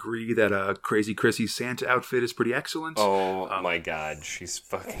can all agree that Crazy Chrissy's Santa outfit is pretty excellent. Oh my god, she's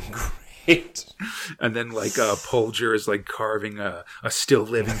fucking great. And then Polger is carving a still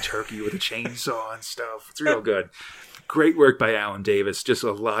living turkey with a chainsaw and stuff. It's real good. Great work by Alan Davis. Just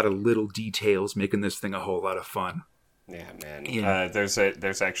a lot of little details making this thing a whole lot of fun. Yeah, man. Yeah. There's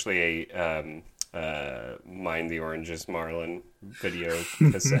actually a Mind the Oranges Marlin video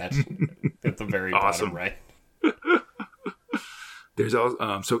cassette at the very bottom right. There's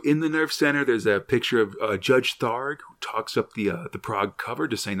also so in the Nerve Center, there's a picture of Judge Tharg who talks up the Prague cover,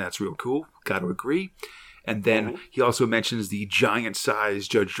 just saying that's real cool. Got to agree. And then he also mentions the giant-sized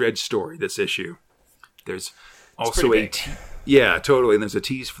Judge Dredd story this issue. There's also yeah, totally. And there's a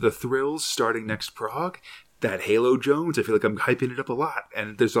tease for the Thrills starting next Prague. That Halo Jones, I feel like I'm hyping it up a lot,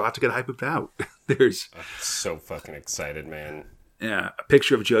 and there's a lot to get hyped about. I'm so fucking excited, man. Yeah, a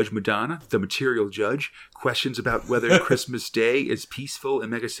picture of Judge Madonna, the material judge, questions about whether Christmas Day is peaceful in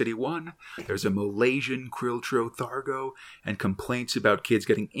Mega City 1. There's a Malaysian Kriltro Thargo, and complaints about kids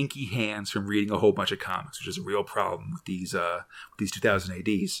getting inky hands from reading a whole bunch of comics, which is a real problem with these 2000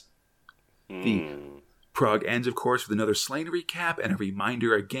 ADs. The Prague ends, of course, with another Slane recap and a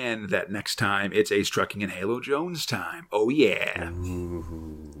reminder again that next time it's Ace Trucking and Halo Jones time. Oh, yeah.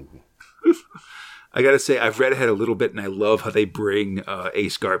 I gotta say, I've read ahead a little bit, and I love how they bring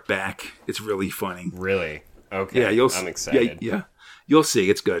Ace Garp back. It's really funny. Really? Okay. Yeah, I'm excited. Yeah, you'll see.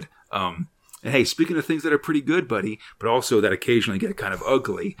 It's good. And hey, speaking of things that are pretty good, buddy, but also that occasionally get kind of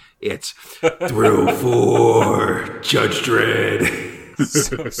ugly, it's Thrill 4, Judge Dredd.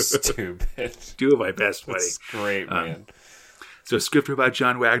 So stupid. Do my best, buddy. That's great, man. So script robot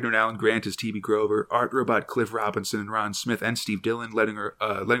John Wagner and Alan Grant as T.B. Grover, art robot Cliff Robinson and Ron Smith and Steve Dillon, letting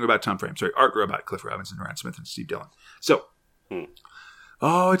robot Tom Frame. Sorry, art robot Cliff Robinson, Ron Smith, and Steve Dillon. So,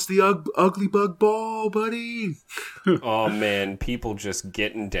 it's the Ugly Bug Ball, buddy. Oh man, people just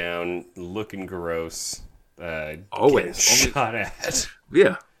getting down, looking gross. Always shot at.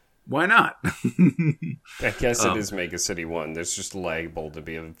 Yeah. Why not? I guess it is Mega City 1. There's just liable to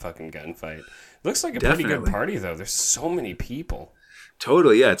be a fucking gunfight. Looks like a pretty good party, though. There's so many people.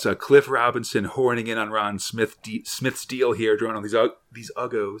 Totally, yeah. It's Cliff Robinson horning in on Ron Smith's deal here, drawing on these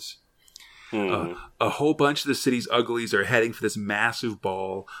uggos. A whole bunch of the city's uglies are heading for this massive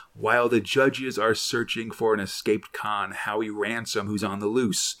ball, while the judges are searching for an escaped con, Howie Ransom, who's on the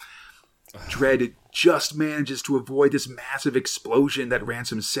loose. Dredd just manages to avoid this massive explosion that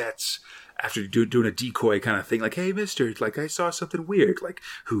Ransom sets after doing a decoy kind of thing. Like, hey, mister, I saw something weird. Like,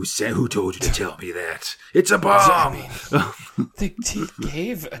 who told you to tell me that? It's a bomb! They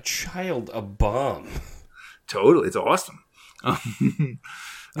gave a child a bomb. Totally. It's awesome.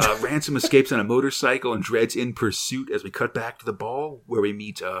 Ransom escapes on a motorcycle and Dredd's in pursuit as we cut back to the ball where we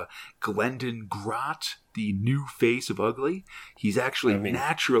meet Glendon Grott, the new face of Ugly. He's actually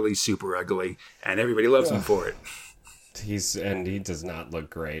naturally super ugly and everybody loves him for it. He does not look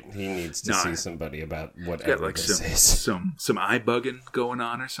great. He needs to see somebody about whatever got like this is. some eye bugging going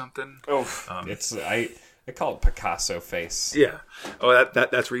on or something. Oh, I call it Picasso face. Yeah. Oh,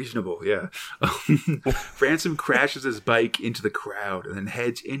 that's reasonable. Yeah. Ransom crashes his bike into the crowd and then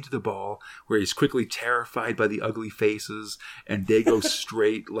heads into the ball, where he's quickly terrified by the ugly faces, and they go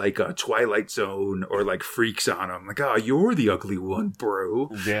straight like a Twilight Zone or like freaks on him. Like, oh, you're the ugly one, bro.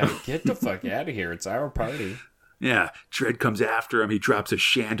 Yeah, get the fuck out of here. It's our party. Yeah, Dredd comes after him. He drops a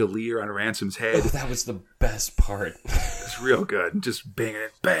chandelier on Ransom's head. Oh, that was the best part. It's real good. Just banging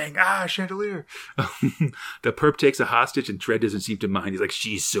it. Bang! Ah, chandelier! The perp takes a hostage, and Dredd doesn't seem to mind. He's like,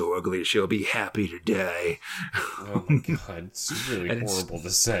 she's so ugly, she'll be happy to die. Oh my god, it's really horrible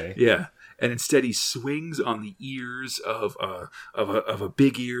to say. Yeah. And instead he swings on the ears of a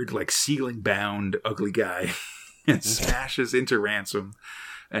big-eared, like ceiling-bound ugly guy and smashes into Ransom.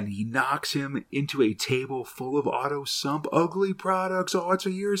 And he knocks him into a table full of Auto Sump ugly products. Oh, it's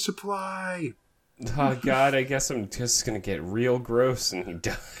a year's supply. Oh, God, I guess I'm just going to get real gross, and he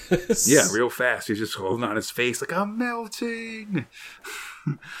does. Yeah, real fast. He's just holding on his face like, I'm melting.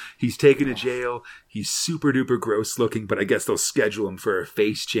 He's taken to jail. He's super duper gross looking, but I guess they'll schedule him for a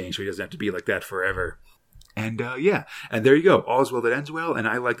face change so he doesn't have to be like that forever. And yeah, and there you go. All's well that ends well. And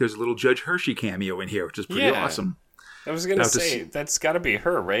I like there's a little Judge Hershey cameo in here, which is pretty awesome. I was going to say, that's got to be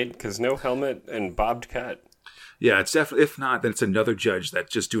her, right? Because no helmet and bobbed cut. Yeah, it's definitely, if not, then it's another judge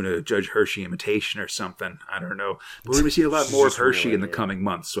that's just doing a Judge Hershey imitation or something. I don't know. But we're going to see a lot more of Hershey in the coming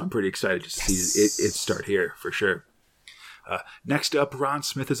months, so I'm pretty excited to see it start here, for sure. Next up, Ron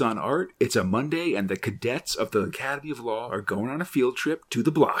Smith is on art. It's a Monday, and the cadets of the Academy of Law are going on a field trip to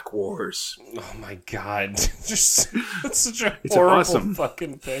the Block Wars. Oh my god. That's such a horrible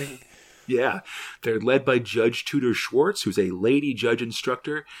fucking thing. Yeah, they're led by Judge Tudor Schwartz, who's a lady judge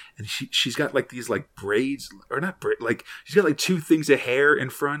instructor, and she's got like these like braids, or not braids, like she's got like two things of hair in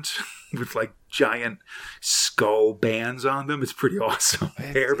front with like giant skull bands on them. It's pretty awesome.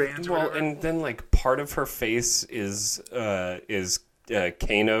 Hair bands. Well, and then like part of her face is Kano'd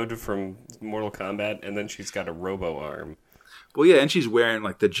from Mortal Kombat, and then she's got a robo arm. Well, yeah, and she's wearing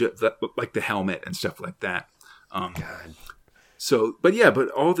like the helmet and stuff like that. God. So, but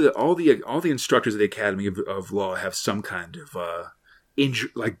all the instructors of the Academy of Law have some kind of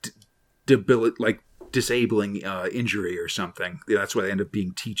disabling injury or something. Yeah, that's why they end up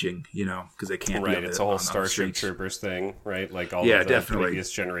being teaching, because they can't. Right, it's a whole Starship Troopers thing, right? Like all of the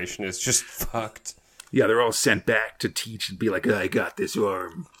previous generation is just fucked. Yeah, they're all sent back to teach and be like, I got this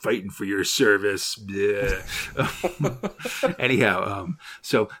arm, fighting for your service. Yeah. Anyhow,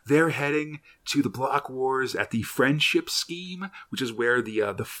 so they're heading to the Block Wars at the Friendship Scheme, which is where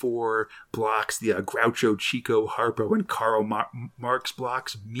the four blocks, the Groucho, Chico, Harpo, and Karl Marx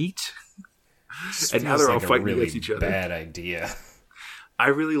blocks meet. And now they're all fighting against each other. Bad idea. I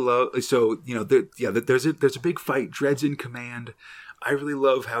really love, so, there's a big fight. Dredd's in command. I really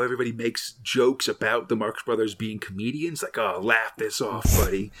love how everybody makes jokes about the Marx Brothers being comedians. Like, oh, laugh this off,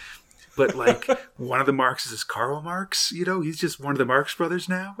 buddy. But, like, one of the Marxes is Karl Marx. He's just one of the Marx Brothers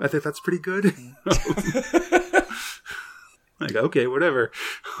now. I think that's pretty good. Like, okay, whatever.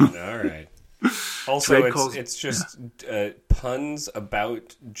 All right. Also, it's just puns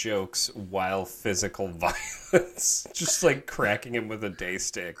about jokes while physical violence. Just, like, cracking him with a day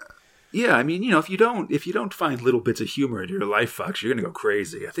stick. Yeah, I mean, if you don't find little bits of humor in your life, Fox, you're going to go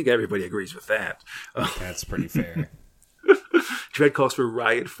crazy. I think everybody agrees with that. That's pretty fair. Dredd calls for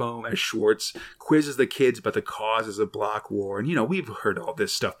riot foam as Schwartz quizzes the kids about the causes of Block War. And, we've heard all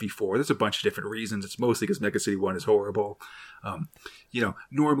this stuff before. There's a bunch of different reasons. It's mostly because Mega City 1 is horrible.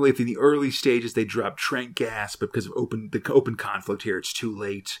 Normally in the early stages, they drop trank gas, but because of the open conflict here, it's too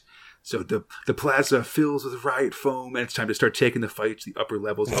late. So the plaza fills with riot foam, and it's time to start taking the fight to the upper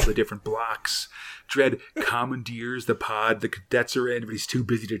levels of the different blocks. Dredd commandeers the pod the cadets are in, but he's too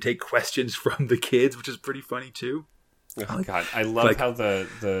busy to take questions from the kids, which is pretty funny, too. Oh, God. I love how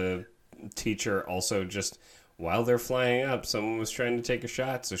the teacher also just, while they're flying up, someone was trying to take a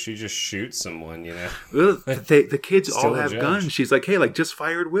shot, so she just shoots someone, Well, the kids all have guns. She's like, hey, just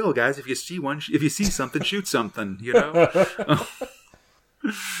fire at will, guys. If you see something, shoot something,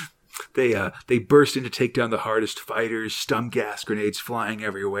 They burst in to take down the hardest fighters, stun gas grenades flying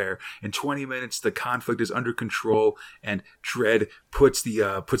everywhere. In 20 minutes, the conflict is under control, and Dredd puts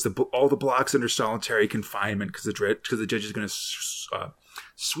all the blocks under solitary confinement because the judge is going to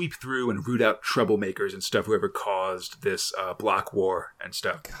sweep through and root out troublemakers and stuff, whoever caused this block war and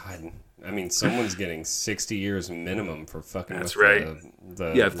stuff. God, I mean, someone's getting 60 years minimum for fucking. That's right.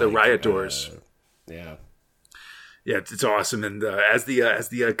 The riot doors. Yeah. Yeah, it's awesome. And as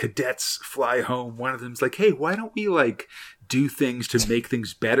the cadets fly home, one of them's like, "Hey, why don't we like do things to make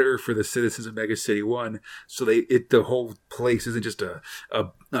things better for the citizens of Mega City 1 so the whole place isn't just a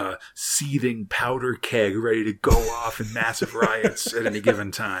seething powder keg ready to go off in massive riots at any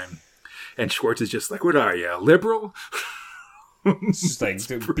given time." And Schwartz is just like, "What are you, a liberal?" It's just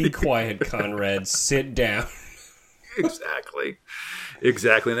like, be quiet, Conrad. Sit down. Exactly.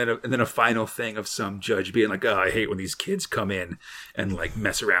 And then a final thing of some judge being like, "Oh, I hate when these kids come in and like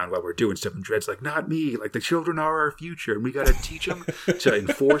mess around while we're doing stuff." And Dredd's like, "Not me. Like, the children are our future, and we got to teach them to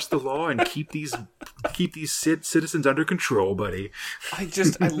enforce the law and keep these citizens under control, buddy."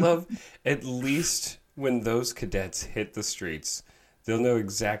 I love, at least when those cadets hit the streets, they'll know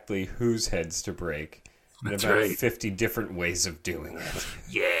exactly whose heads to break. That's about right. 50 different ways of doing it.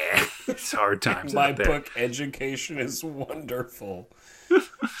 Yeah, it's hard times. My out there. book education is wonderful.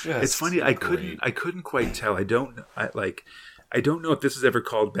 It's funny. I couldn't quite tell. I don't know if this is ever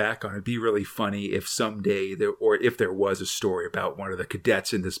called back on. It'd be really funny if someday if there was a story about one of the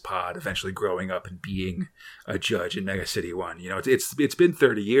cadets in this pod eventually growing up and being a judge in Mega City 1. You know, it's been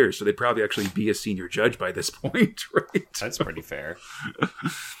 30 years, so they'd probably actually be a senior judge by this point, right? That's pretty fair.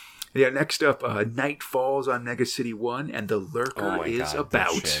 Yeah, next up, night falls on Mega City 1, and the lurker is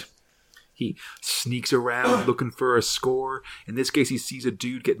about. He sneaks around looking for a score. In this case, he sees a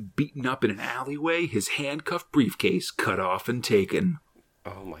dude getting beaten up in an alleyway, his handcuffed briefcase cut off and taken.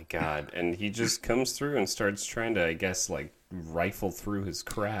 Oh my god. And he just comes through and starts trying to, I guess, like, rifle through his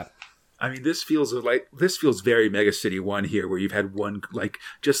crap. I mean, this feels very Mega City 1 here, where you've had one, like,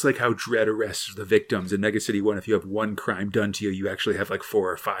 just like how Dredd arrests the victims in Mega City 1, if you have one crime done to you, you actually have like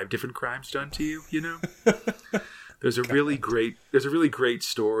 4 or 5 different crimes done to you, you know? There's a really great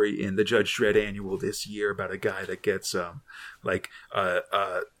story in the Judge Dredd Annual this year about a guy that gets a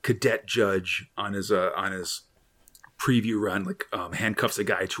cadet judge on his preview run, handcuffs a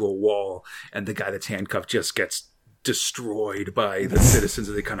guy to a wall, and the guy that's handcuffed just gets destroyed by the citizens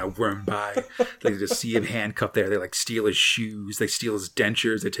as they kind of worm by. They just see him handcuffed there. They like steal his shoes, they steal his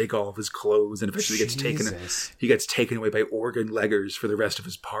dentures, they take all of his clothes, and eventually he gets taken away by organ leggers for the rest of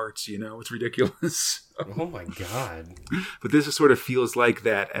his parts. You know, it's ridiculous. Oh my god! But this sort of feels like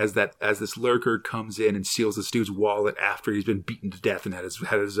that as this lurker comes in and steals this dude's wallet after he's been beaten to death and had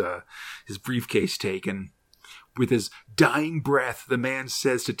his briefcase taken. With his dying breath, the man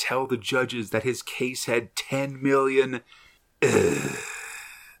says to tell the judges that his case had 10 million. And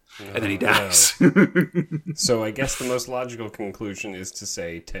then he dies. So I guess the most logical conclusion is to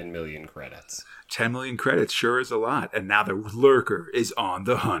say 10 million credits. 10 million credits sure is a lot. And now the lurker is on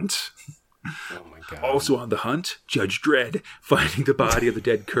the hunt. Oh my god. Also on the hunt, Judge Dredd finding the body of the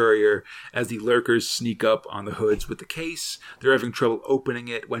dead courier as the lurkers sneak up on the hoods with the case. They're having trouble opening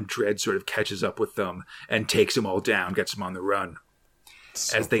it when Dredd sort of catches up with them and takes them all down, gets them on the run.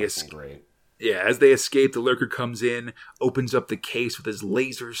 So great. Yeah, as they escape, the lurker comes in, opens up the case with his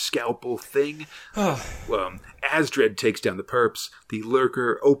laser scalpel thing. As Dredd takes down the perps, the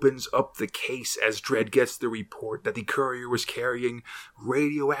lurker opens up the case as Dredd gets the report that the courier was carrying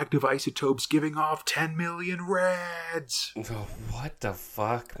radioactive isotopes giving off 10 million rads. Oh, what the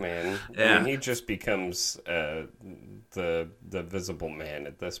fuck, man? Yeah. I mean, he just becomes the visible man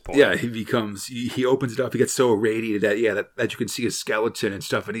at this point. Yeah, he opens it up, he gets so irradiated that you can see his skeleton and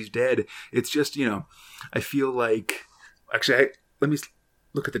stuff, and he's dead. It's just, I feel like, actually, let me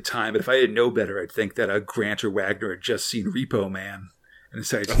look at the time, but if I didn't know better, I'd think that Grant or Wagner had just seen Repo Man and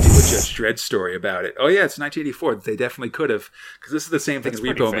decided to do a Judge Dredd story about it. Oh yeah, it's 1984. They definitely could have, because this is the same thing as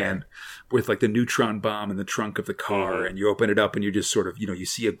Repo Man, with like the neutron bomb in the trunk of the car, and you open it up and you just sort of, you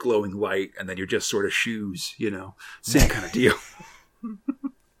see a glowing light, and then you're just sort of shoes, same kind of deal.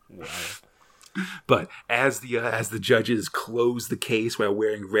 Wow. But as the judges close the case while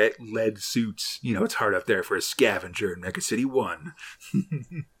wearing lead suits, it's hard up there for a scavenger in Mega City 1.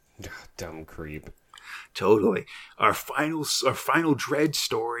 Dumb creep. Totally. Our final Dredd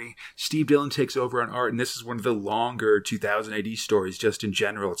story. Steve Dillon takes over on art, and this is one of the longer 2000 AD stories. Just in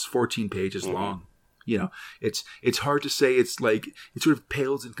general, it's 14 pages long. It's hard to say. It's like it sort of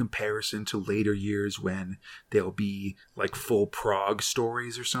pales in comparison to later years when there'll be like full Prague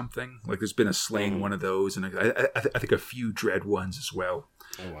stories or something. Like there's been a Slain one of those, and I think a few Dredd ones as well.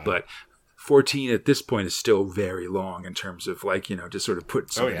 Oh, wow. But 14 at this point is still very long in terms of like just sort of putting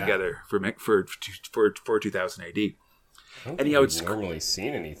something together for 2000 AD. I don't think I've normally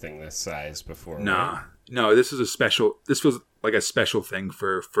seen anything this size before. Nah. Right? No, this is a special. This feels like a special thing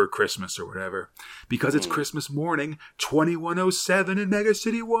for Christmas or whatever, because it's Christmas morning, 2107 in Mega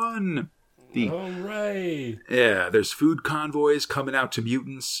City 1. All right. Yeah, there's food convoys coming out to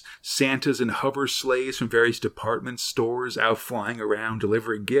mutants, Santas and hover sleighs from various department stores out flying around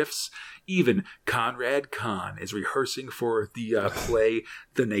delivering gifts. Even Conrad Khan is rehearsing for the play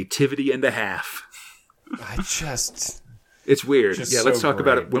The Nativity and a Half. It's weird. Yeah, let's talk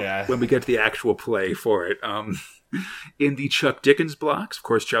about it when we get to the actual play for it. In the Chuck Dickens blocks, of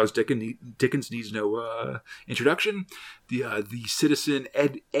course, Charles Dickens needs no introduction. The citizen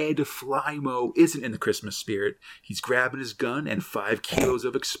Ed Flymo isn't in the Christmas spirit. He's grabbing his gun and 5 kilos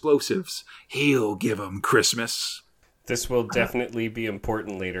of explosives. He'll give 'em Christmas. This will definitely be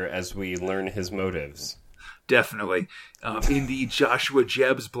important later as we learn his motives. Definitely. In the Joshua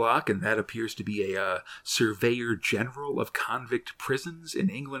Jebbs block, and that appears to be a surveyor general of convict prisons in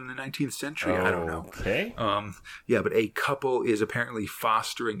England in the 19th century. I don't know. Okay. Yeah, but a couple is apparently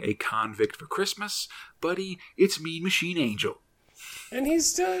fostering a convict for Christmas. Buddy, it's Mean Machine Angel. And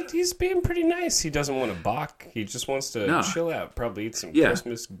he's being pretty nice. He doesn't want to balk. He just wants to chill out, probably eat some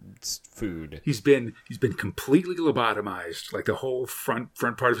Christmas food. He's been completely lobotomized, like the whole front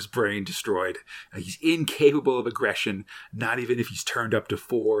part of his brain destroyed. He's incapable of aggression, not even if he's turned up to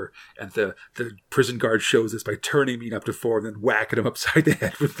 4. And the prison guard shows this by turning Mean up to 4 and then whacking him upside the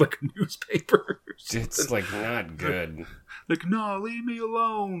head with like a newspaper. It's like not good. Like, no, leave me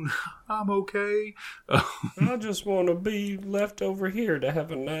alone. I'm okay. I just want to be left over here to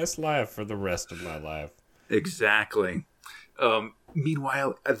have a nice life for the rest of my life. Exactly.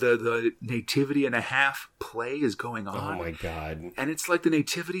 Meanwhile, the Nativity and a Half play is going on. Oh, my God. And it's like the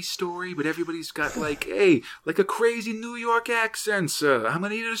Nativity story, but everybody's got like, hey, like a crazy New York accent, sir. I'm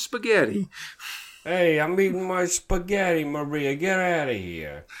going to eat a spaghetti. Hey, I'm eating my spaghetti, Maria. Get out of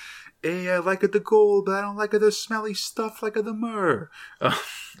here. Hey, I like it the gold, but I don't like it the smelly stuff like the myrrh.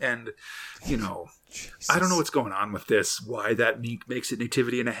 And, you know, Jesus. I don't know what's going on with this, why that makes it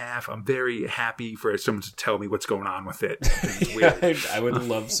Nativity and a Half. I'm very happy for someone to tell me what's going on with it. It's weird. I would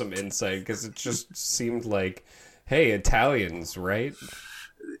love some insight, because it just seemed like, hey, Italians, right?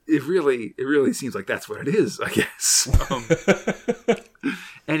 It really seems like that's what it is, I guess.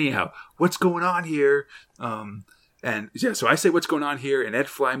 Anyhow, what's going on here? And yeah, so I say what's going on here, and Ed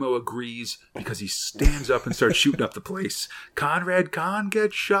Flymo agrees because he stands up and starts shooting up the place. Conrad Khan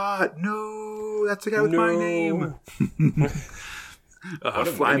gets shot. No, that's the guy with my name.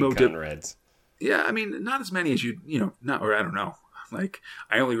 Flymo Conrads. Yeah, I mean, not as many as I don't know. Like,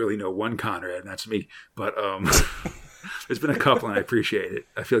 I only really know one Conrad, and that's me. But there's been a couple, and I appreciate it.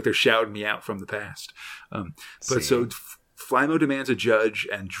 I feel like they're shouting me out from the past. So Flymo demands a judge,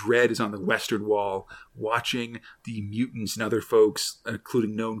 and Dredd is on the Western Wall watching the mutants and other folks,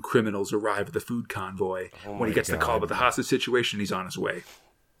 including known criminals, arrive at the food convoy. When he gets the call about the hostage situation, he's on his way.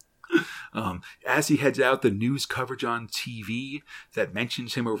 As he heads out, the news coverage on TV that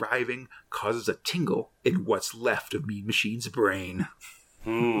mentions him arriving causes a tingle in what's left of Mean Machine's brain.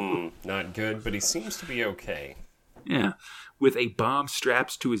 Not good, but he seems to be okay. Yeah. With a bomb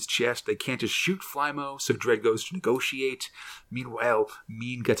strapped to his chest, they can't just shoot Flymo, so Dredd goes to negotiate. Meanwhile,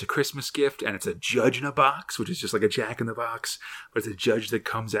 Mean gets a Christmas gift, and it's a judge in a box, which is just like a jack-in-the-box. But it's a judge that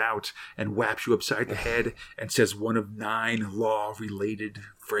comes out and whaps you upside the head and says one of 9 law-related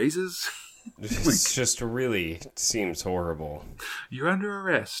phrases. It just really seems horrible. You're under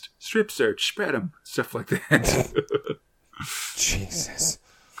arrest. Strip search. Spread 'em. Stuff like that. Jesus.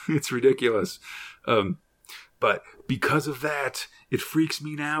 It's ridiculous. But because of that, it freaks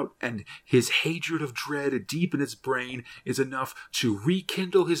Mean out, and his hatred of Dredd deep in his brain is enough to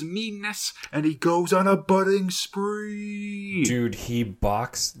rekindle his meanness, and he goes on a budding spree. Dude, he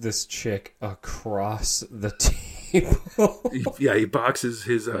boxed this chick across the table. He boxes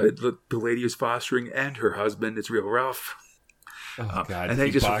the lady who's fostering and her husband. It's real rough. Oh, God. And then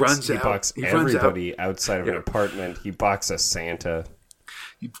he just runs out. He boxes everybody outside of an apartment. He boxes Santa.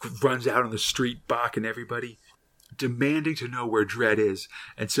 He runs out on the street, barking everybody, demanding to know where Dredd is.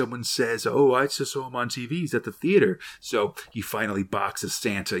 And someone says, oh, I just saw him on TV. He's at the theater. So he finally boxes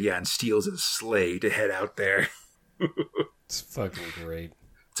Santa, and steals his sleigh to head out there. It's fucking great.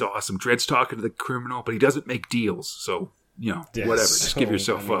 It's awesome. Dredd's talking to the criminal, but he doesn't make deals. So, whatever. Just give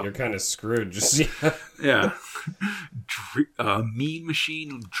yourself up. You're kind of screwed. Just Yeah. Mean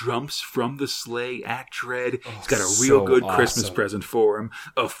Machine jumps from the sleigh at Dredd. He's got a real good awesome Christmas present for him.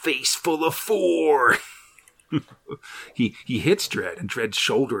 A face full of 4. He hits Dredd, and Dredd's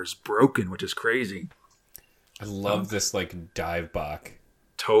shoulder is broken, which is crazy. I love this, dive bach.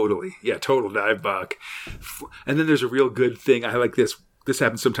 Totally. Yeah, total dive bach. And then there's a real good thing. I like this. This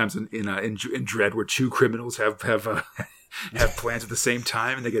happens sometimes in Dredd, where 2 criminals have have plans at the same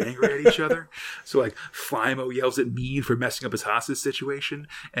time and they get angry at each other. So like Flymo yells at Mean for messing up his hostage situation,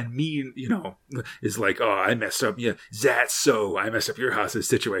 and Mean, is like, "Oh, I messed up. Yeah, that's so. I messed up your hostage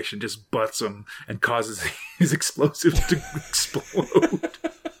situation." Just butts him and causes his explosives to explode.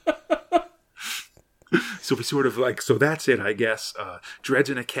 So we sort of like, so that's it, I guess. Dread's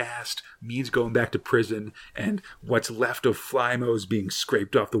in a cast, Mean's going back to prison, and what's left of Flymo's being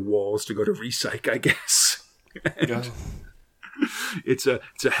scraped off the walls to go to Recyc, I guess. It's a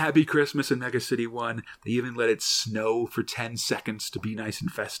happy Christmas in Mega City 1. They even let it snow for 10 seconds to be nice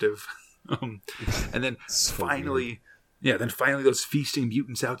and festive. And then finally those feasting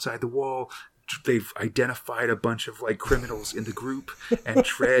mutants outside the wall, they've identified a bunch of like criminals in the group, and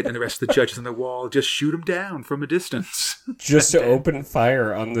Dread and the rest of the judges on the wall just shoot them down from a distance. Just to open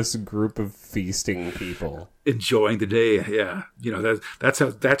fire on this group of feasting people. Enjoying the day, yeah. That's how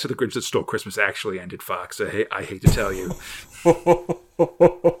the Grinch That Stole Christmas actually ended, Fox. I hate to tell you.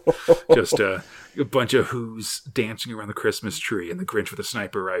 Just a bunch of Who's dancing around the Christmas tree and the Grinch with a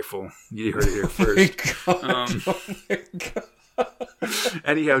sniper rifle. You heard it here first. Oh my God.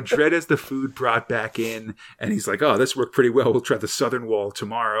 Anyhow, Dread has the food brought back in, and he's like, "Oh, this worked pretty well. We'll try the southern wall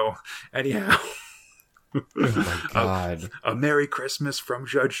tomorrow." Anyhow, oh my God. A Merry Christmas from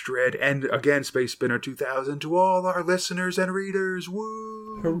Judge Dredd, and again, Space Spinner 2000 to all our listeners and readers.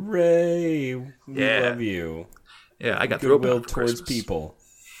 Woo! Hooray! We love you. Yeah, I got goodwill towards people.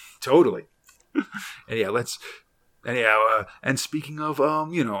 Totally. Anyhow, and speaking of, I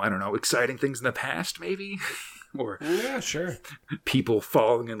don't know, exciting things in the past, maybe. Or yeah, sure. People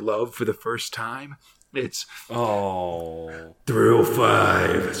falling in love for the first time. It's Thrill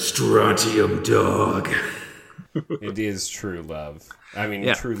 5 Strontium Dog. It is true love. I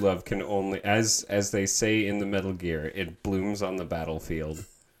mean, true love can only, as they say in the Metal Gear, it blooms on the battlefield.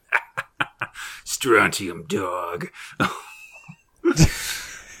 Strontium Dog.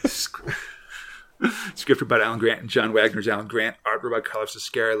 Script about Alan Grant and John Wagner's Alan Grant. Art robot Carlos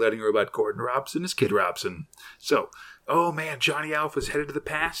Escara. Letting robot Gordon Robson is Kid Robson. So, oh man, Johnny Alpha's headed to the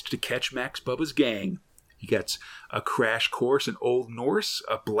past to catch Max Bubba's gang. He gets a crash course in Old Norse,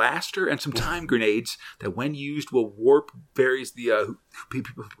 a blaster, and some time grenades that, when used, will warp the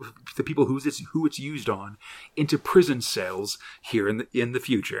people who it's used on into prison cells here in the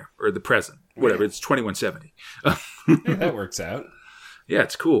future, or the present, whatever. It's 2170. Hey, that works out. Yeah,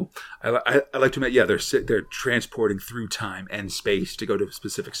 it's cool. I like to admit, they're transporting through time and space to go to a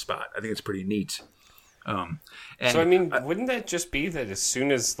specific spot. I think it's pretty neat. So I mean, wouldn't that just be that as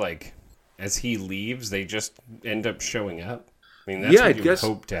soon as as he leaves, they just end up showing up? I mean, that's what you would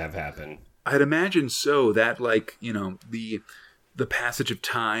hope to have happen. I'd imagine so. That the passage of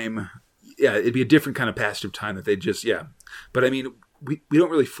time. Yeah, it'd be a different kind of passage of time that they just But I mean, we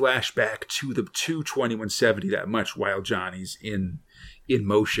don't really flash back to the 2170 that much while Johnny's in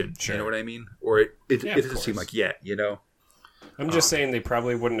motion. Sure. You know what I mean? Or it doesn't seem like yet, I'm just saying they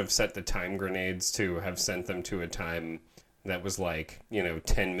probably wouldn't have set the time grenades to have sent them to a time that was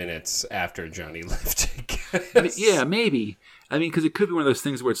 10 minutes after Johnny left. I mean, yeah, maybe. I mean, because it could be one of those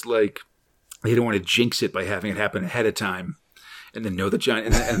things where it's like they don't want to jinx it by having it happen ahead of time, and then know that Johnny,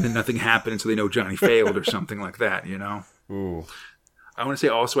 and then nothing happened, so they know Johnny failed or something like that. Ooh. I want to say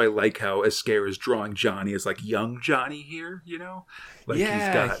also I like how Escara is drawing Johnny as young Johnny here, he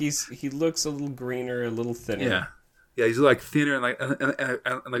looks a little greener, a little thinner. Yeah, he's thinner and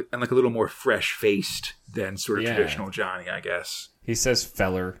a little more fresh faced than sort of traditional Johnny, I guess. He says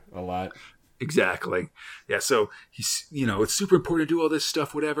feller a lot. Exactly. Yeah, so he's it's super important to do all this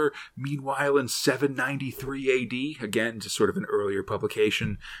stuff, whatever. Meanwhile, in 793 AD, again, just sort of an earlier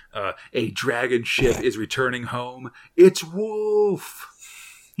publication, a dragon ship is returning home. It's Wolf.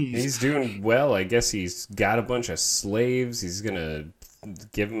 He's doing well. I guess he's got a bunch of slaves. He's gonna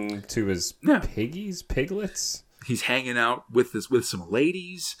give them to his piglets. He's hanging out with some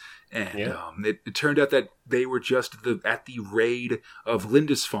ladies, and it turned out that they were just at the raid of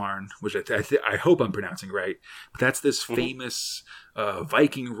Lindisfarne, which I hope I'm pronouncing right. But that's this famous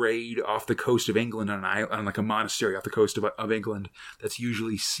Viking raid off the coast of England on a monastery off the coast of England. That's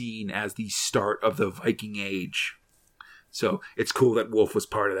usually seen as the start of the Viking Age. So it's cool that Wolf was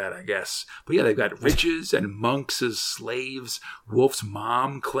part of that, I guess. But yeah, they've got riches and monks as slaves. Wolf's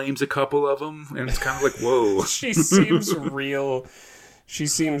mom claims a couple of them, and it's kind of like, whoa. She seems real. She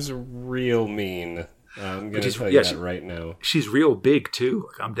seems real mean. I'm going to tell you that right now. She's real big, too.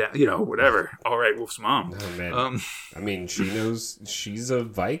 I'm down, whatever. All right, Wolf's mom. Oh, man. I mean, she knows she's a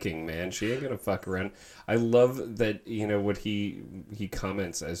Viking, man. She ain't going to fuck around. I love that, what he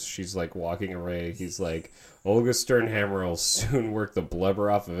comments as she's, walking away. He's like, Olga Sternhammer will soon work the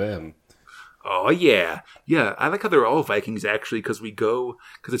blubber off of him. Oh, yeah. Yeah, I like how they're all Vikings, actually, because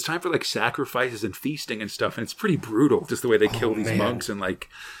it's time for, like, sacrifices and feasting and stuff, and it's pretty brutal, just the way they kill these monks and, like,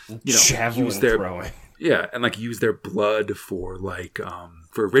 Javelin use their... throwing. Yeah, and, like, use their blood for, like,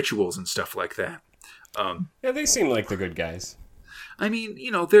 for rituals and stuff like that. Yeah, they seem like the good guys. I mean,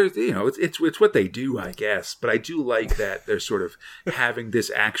 it's what they do, I guess. But I do like that they're sort of having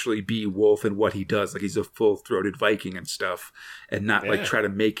this actually be Wolf and what he does. Like, he's a full-throated Viking and stuff. And not, like, try to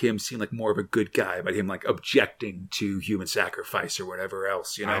make him seem like more of a good guy by him, like, objecting to human sacrifice or whatever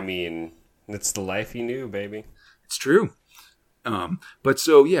else, you know? I mean, it's the life he knew, baby. It's true. But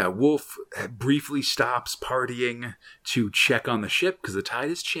so, yeah, Wolf briefly stops partying to check on the ship because the tide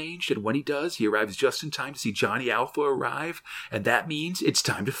has changed. And when he does, he arrives just in time to see Johnny Alpha arrive. And that means it's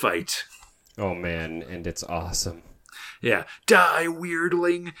time to fight. Oh, man. And it's awesome. Yeah. Die,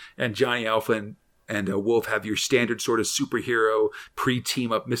 weirdling. And Johnny Alpha and Wolf have your standard sort of superhero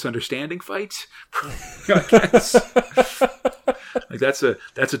pre-team up misunderstanding fight. I guess. Like that's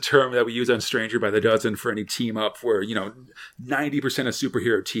a term that we use on Stranger by the Dozen for any team up where, 90% of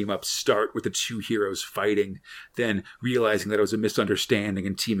superhero team ups start with the two heroes fighting, then realizing that it was a misunderstanding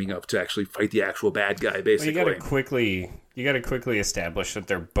and teaming up to actually fight the actual bad guy, basically. Well, you gotta quickly establish that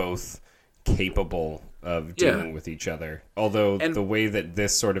they're both capable of dealing with each other. Although the way that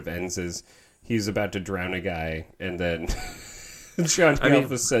this sort of ends is he's about to drown a guy and then Johnny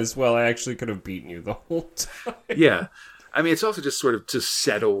Alpha says, well, I actually could have beaten you the whole time. Yeah. I mean, it's also just sort of to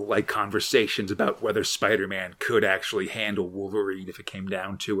settle, like, conversations about whether Spider-Man could actually handle Wolverine if it came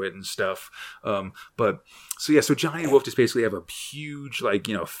down to it and stuff. So Johnny and Wolf just basically have a huge, like,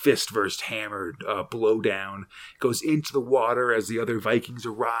 fist versus hammer blowdown. Goes into the water as the other Vikings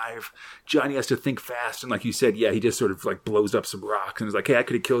arrive. Johnny has to think fast, and like you said, he just sort of, like, blows up some rocks and is like, hey, I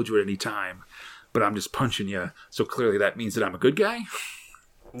could have killed you at any time, but I'm just punching you, so clearly that means that I'm a good guy?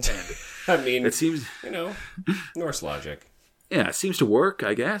 And I mean, it seems, Norse logic. Yeah, it seems to work,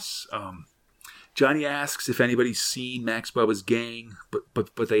 I guess. Johnny asks if anybody's seen Max Bubba's gang,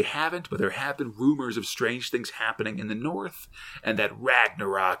 but they haven't. But there have been rumors of strange things happening in the north, and that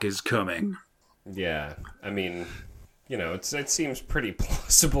Ragnarok is coming. Yeah, I mean, it seems pretty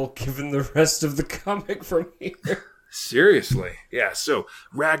plausible given the rest of the comic from here. Seriously. Yeah, so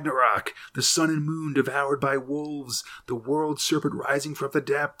Ragnarok, the sun and moon devoured by wolves, the world serpent rising from the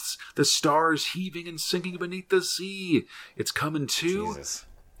depths, the stars heaving and sinking beneath the sea. It's coming too. Jesus.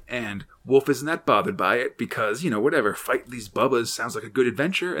 And Wolf isn't that bothered by it because, whatever, fighting these bubbas sounds like a good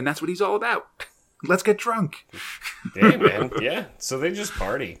adventure, and that's what he's all about. Let's get drunk. Hey, man. Yeah, so they just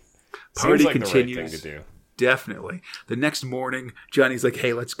party. Party Seems like continues. The right thing to do. Definitely. The next morning, Johnny's like,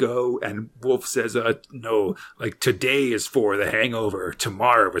 hey, let's go. And Wolf says, no, like, today is for the hangover.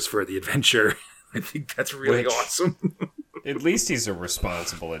 Tomorrow is for the adventure. I think that's really awesome. At least he's a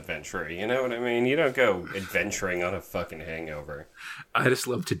responsible adventurer. You know what I mean? You don't go adventuring on a fucking hangover. I just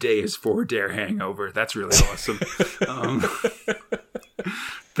love today is for their hangover. That's really awesome.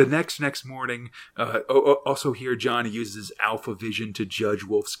 The next morning, also here, Johnny uses his alpha vision to judge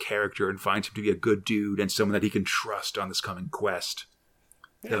Wolf's character and finds him to be a good dude and someone that he can trust on this coming quest.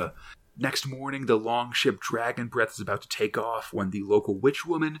 Yeah. Next morning, the longship Dragon Breath is about to take off when the local witch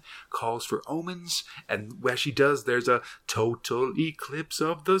woman calls for omens, and as she does, there's a total eclipse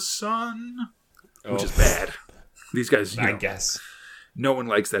of the sun, which is bad. These guys, I guess. No one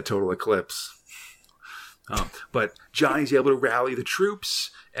likes that total eclipse. But Johnny's able to rally the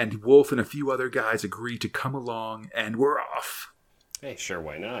troops, and Wolf and a few other guys agree to come along, and we're off. Hey, sure,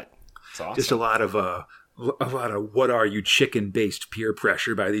 why not? It's awesome. Just a lot of what are you chicken-based peer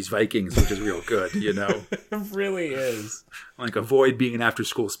pressure by these Vikings, which is real good, It really is. Like, avoid being an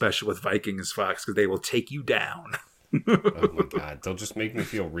after-school special with Vikings, Fox, because they will take you down. Oh my god, they'll just make me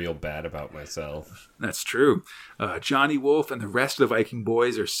feel real bad about myself. That's true. Johnny Wolf and the rest of the Viking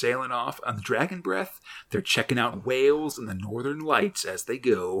boys are sailing off on the Dragon Breath. They're checking out whales and the northern lights as they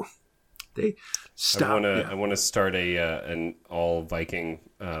go. They stop. I want to start an all Viking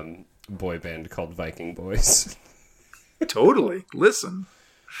boy band called Viking Boys. Totally. Listen.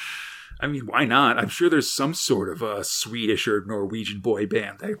 I mean, why not? I'm sure there's some sort of a Swedish or Norwegian boy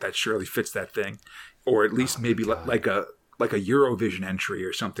band that surely fits that thing. Or at least maybe like a Eurovision entry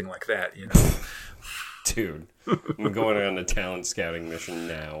or something like that, Dude, I'm going on a talent scouting mission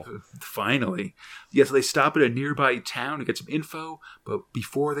now. Finally. Yes, they stop at a nearby town to get some info, but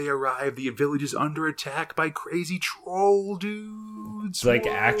before they arrive, the village is under attack by crazy troll dudes. Like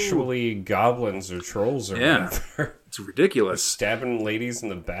actually goblins or trolls or whatever. It's ridiculous. Stabbing ladies in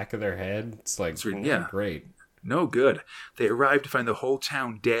the back of their head. It's like, great. No good. They arrive to find the whole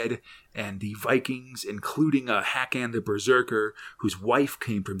town dead, and the Vikings, including Hakan the Berserker, whose wife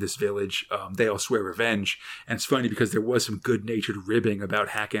came from this village, they all swear revenge. And it's funny because there was some good-natured ribbing about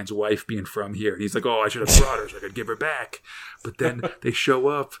Hakan's wife being from here. And he's like, oh, I should have brought her so I could give her back. But then they show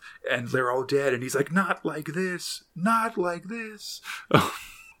up, and they're all dead. And he's like, not like this. Not like this.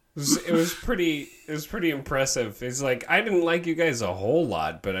 It was pretty impressive. It's like, I didn't like you guys a whole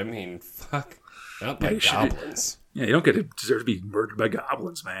lot, but I mean, fuck. Not by goblins. Yeah, you don't deserve to be murdered by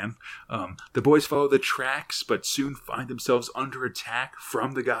goblins, man. The boys follow the tracks, but soon find themselves under attack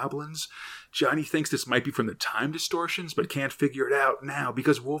from the goblins. Johnny thinks this might be from the time distortions, but can't figure it out now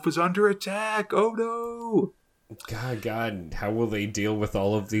because Wolf is under attack. Oh no! God, how will they deal with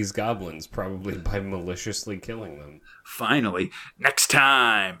all of these goblins? Probably by maliciously killing them. Finally, next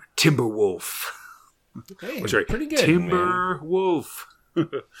time, Timberwolf. Hey, pretty good, Timberwolf.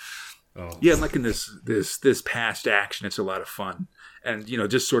 Oh. Yeah, like in this past action, it's a lot of fun, and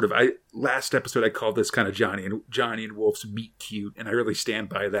just sort of. Last episode I called this kind of Johnny and Wolf's meet cute, and I really stand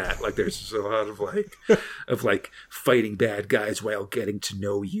by that. Like, there's a lot of fighting bad guys while getting to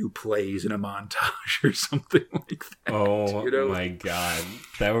know you plays in a montage or something like that. Oh my god,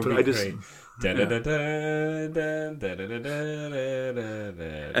 that would be great.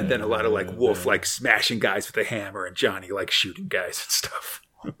 And then a lot of Wolf smashing guys with a hammer, and Johnny shooting guys and stuff.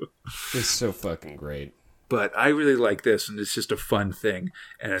 It's so fucking great. But I really like this, and it's just a fun thing.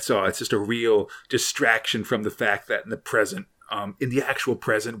 And it's just a real distraction from the fact that in the present, in the actual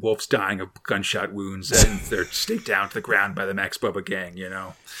present, Wolf's dying of gunshot wounds, and they're staked down to the ground by the Max Bubba gang,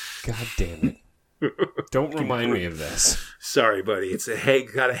 God damn it. Don't remind me of this. Sorry, buddy. It's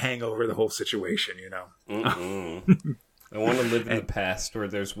got a hangover, the whole situation, I want to live in the past where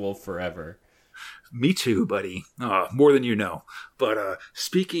there's Wolf forever. Me too, buddy. More than you know. But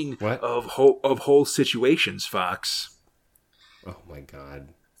speaking of whole situations, Fox. Oh my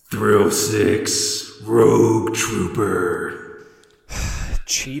god. Thrill 6, Rogue Trooper.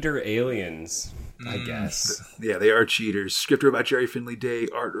 Cheater aliens, I guess. Yeah, they are cheaters. Script robot Jerry Finley Day,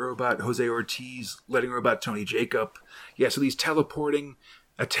 art robot Jose Ortiz, letting robot Tony Jacob. Yeah, so these teleporting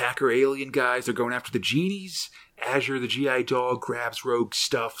attacker alien guys, they're going after the genies. Azure, the GI dog, grabs Rogue's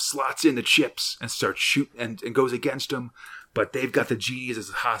stuff, slots in the chips, and starts shooting and goes against them. But they've got the genies as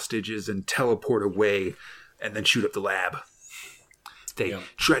hostages and teleport away and then shoot up the lab. They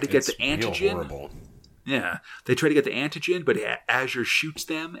try to get the antigen. Horrible. Yeah, they try to get the antigen, but Azure shoots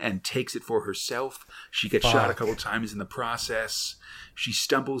them and takes it for herself. She gets shot a couple times in the process. She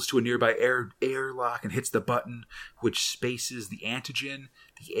stumbles to a nearby airlock and hits the button, which spaces the antigen,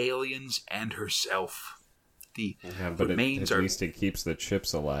 the aliens, and herself. But at least it keeps the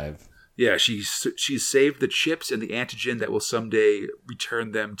chips alive. Yeah, she's saved the chips and the antigen that will someday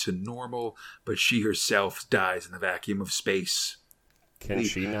return them to normal, but she herself dies in the vacuum of space. Can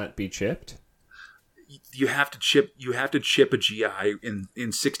she not be chipped? You have to chip a GI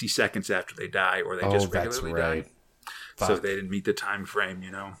in 60 seconds after they die, or they just regularly die. Fuck. So they didn't meet the time frame,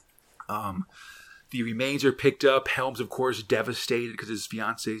 The remains are picked up. Helm's, of course, devastated because his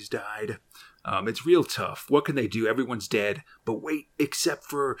fiance's died. It's real tough. What can they do? Everyone's dead. But wait, except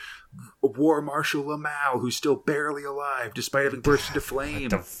for War Marshal Lamal, who's still barely alive, despite having burst into flame.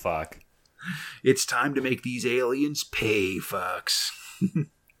 What the fuck? It's time to make these aliens pay, Fox.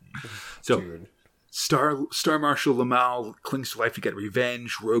 So, dude. Star Marshal Lamal clings to life to get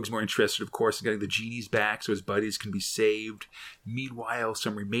revenge. Rogue's more interested, of course, in getting the genies back so his buddies can be saved. Meanwhile,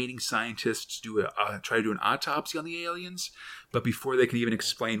 some remaining scientists try to do an autopsy on the aliens, but before they can even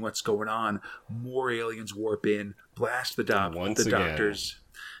explain what's going on, more aliens warp in, blast the doctors,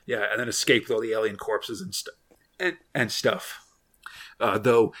 and then escape with all the alien corpses and stuff.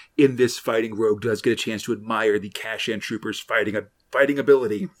 Though in this fighting, Rogue does get a chance to admire the Kashan troopers' fighting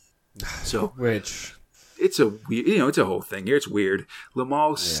ability. So, it's a weird, it's a whole thing here. It's weird.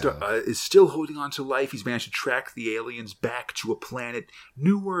 Lamal is still holding on to life. He's managed to track the aliens back to a planet,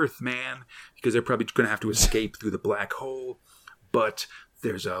 New Earth, man, because they're probably going to have to escape through the black hole. But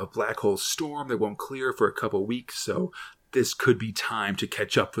there's a black hole storm that won't clear for a couple weeks, so this could be time to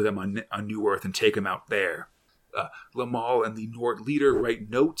catch up with them on New Earth and take them out there. Lamal and the Nort leader write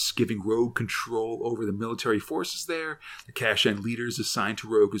notes giving Rogue control over the military forces there. The Kashan leaders assigned to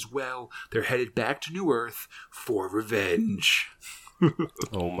Rogue as well. They're headed back to New Earth for revenge.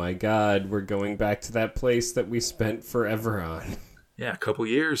 Oh my god, we're going back to that place that we spent forever on. Yeah, a couple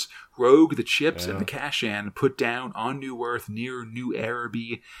years. Rogue, the Chips, and the Kashan put down on New Earth near New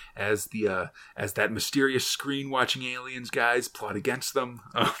Araby as that mysterious screen-watching aliens guys plot against them.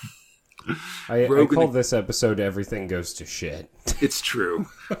 I call this episode Everything Goes to Shit. It's true.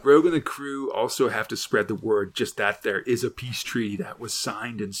 Rogue and the crew also have to spread the word just that there is a peace treaty that was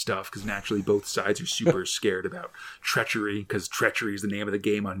signed and stuff, because naturally both sides are super scared about treachery, because treachery is the name of the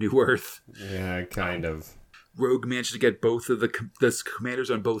game on New Earth. Yeah, kind of. Rogue managed to get both of the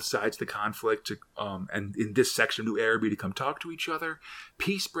commanders on both sides of the conflict to, and in this section of New Araby to come talk to each other.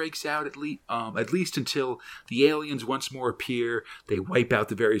 Peace breaks out at least until the aliens once more appear. They wipe out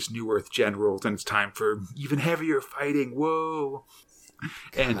the various New Earth generals, and it's time for even heavier fighting. Whoa!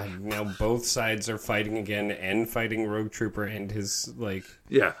 And God, now both sides are fighting again, and fighting Rogue Trooper and his Rogue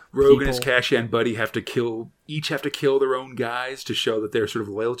people. And his Kashan buddy have to kill their own guys to show that they're sort of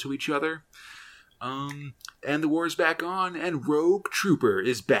loyal to each other. And the war's back on, and Rogue Trooper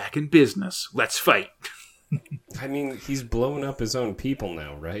is back in business. Let's fight. I mean, he's blowing up his own people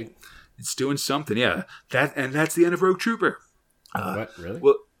now, right? It's doing something, yeah. That's the end of Rogue Trooper. What, really?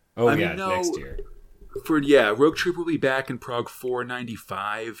 Well, next year. Rogue Trooper will be back in Prague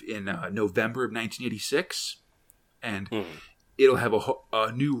 495 in November of 1986, and it'll have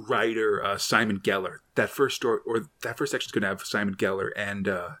a new writer, Simon Geller. That first section is going to have Simon Geller and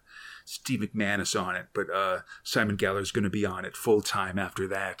Steve McManus on it, but Simon Geller is going to be on it full time after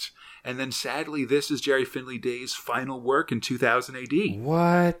that. And then sadly, this is Jerry Finley Day's final work in 2000 AD.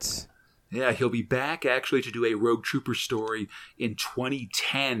 What? Yeah, he'll be back actually to do a Rogue Trooper story in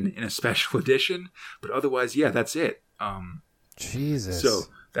 2010 in a special edition, but otherwise, yeah, that's it. Jesus. So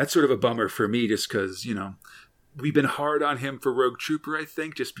that's sort of a bummer for me, just because we've been hard on him for Rogue Trooper, I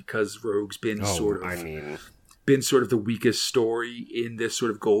think, just because Rogue's been sort of the weakest story in this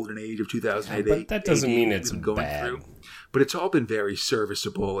sort of golden age of 2008. But that doesn't mean it's bad. But it's all been very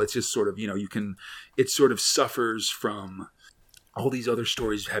serviceable. It's just sort of, it sort of suffers from all these other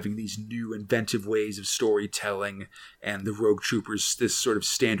stories having these new inventive ways of storytelling, and the Rogue Troopers, this sort of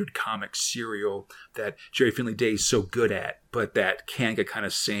standard comic serial that Jerry Finley Day is so good at, but that can get kind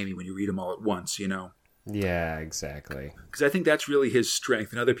of samey when you read them all at once, Yeah, exactly. Because I think that's really his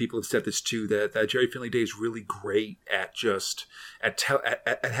strength, and other people have said this too, that Jerry Finley Day is really great at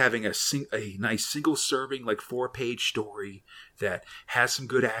having a nice single serving, 4-page story that has some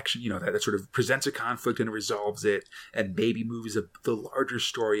good action, that sort of presents a conflict and resolves it, and maybe moves the larger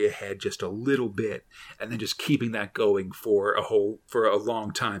story ahead just a little bit, and then just keeping that going for a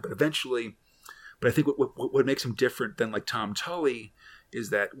long time. But I think what makes him different than Tom Tully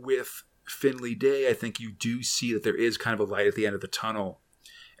is that with Finley Day, I think you do see that there is kind of a light at the end of the tunnel.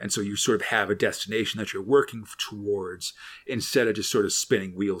 And so you sort of have a destination that you're working towards instead of just sort of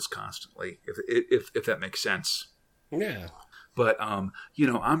spinning wheels constantly, if that makes sense. Yeah. But, I'm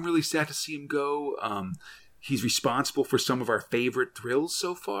really sad to see him go. He's responsible for some of our favorite thrills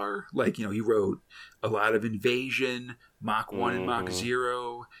so far. He wrote a lot of Invasion, Mach 1 and Mach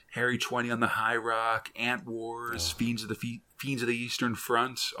 0, Harry 20 on the High Rock, Ant Wars, Fiends of the Eastern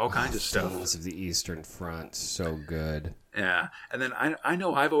Front, all kinds of stuff. Fiends of the Eastern Front, so good. Yeah, and then I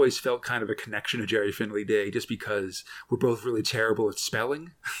know I've always felt kind of a connection to Jerry Finley Day just because we're both really terrible at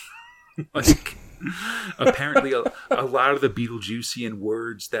spelling. Apparently a lot of the Beetlejuicean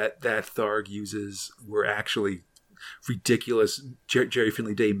words that Tharg uses were actually ridiculous Jerry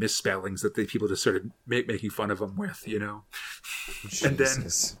Finley Day misspellings that people just started making fun of him with,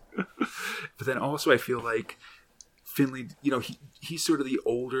 Jesus. But then also I feel like Finley, he's sort of the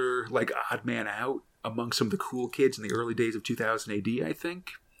older, odd man out among some of the cool kids in the early days of 2000 AD, I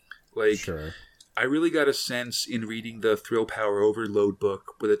think. Sure. I really got a sense in reading the Thrill Power Overload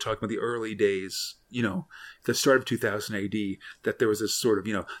book where they're talking about the early days, the start of 2000 AD, that there was this sort of,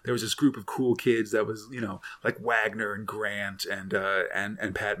 there was this group of cool kids that was, like Wagner and Grant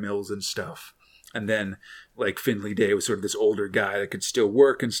and Pat Mills and stuff. And then, Finley Day was sort of this older guy that could still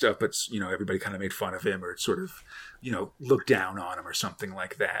work and stuff, but, everybody kind of made fun of him or sort of, looked down on him or something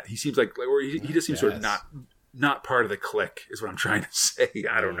like that. He seems or he just seems sort of not part of the clique is what I'm trying to say.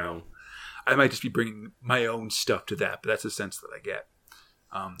 I don't know. I might just be bringing my own stuff to that, but that's the sense that I get.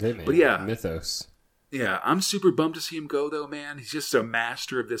 But yeah. Mythos. Yeah, I'm super bummed to see him go, though, man. He's just a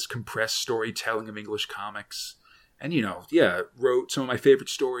master of this compressed storytelling of English comics. And, wrote some of my favorite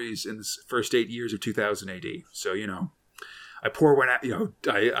stories in the first 8 years of 2000 AD. So, I pour one out,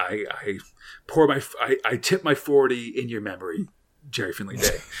 I tip my 40 in your memory, Jerry Finley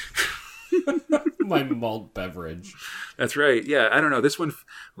Day. My malt beverage. That's right. Yeah, I don't know. This one,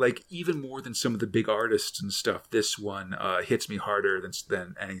 even more than some of the big artists and stuff, this one hits me harder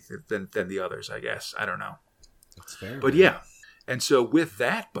than anything than the others, I guess. I don't know. That's fair. But yeah. And so with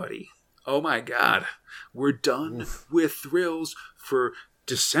that, buddy, oh my God, we're done with thrills for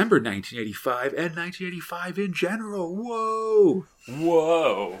December 1985 and 1985 in general.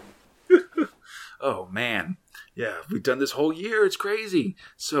 Whoa. Oh, man. Yeah, we've done this whole year. It's crazy.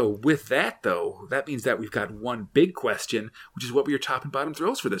 So with that, though, that means that we've got one big question, which is what were your top and bottom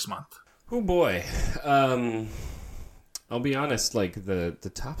thrills for this month? Oh, boy. I'll be honest, like,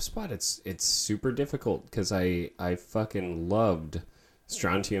 the top spot, it's super difficult because I fucking loved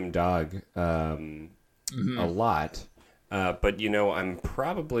Strontium Dog a lot. But, you know, I'm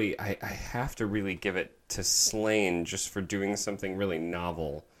probably... I have to really give it to Slain just for doing something really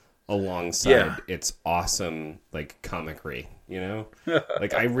novel alongside its awesome, like, comicry, you know?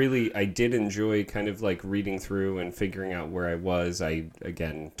 Like, I did enjoy kind of, like, reading through and figuring out where I was. I,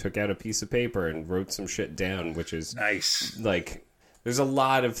 again, took out a piece of paper and wrote some shit down, which is... Nice. Like... There's a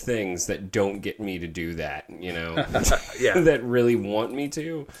lot of things that don't get me to do that, you know, Yeah. that really want me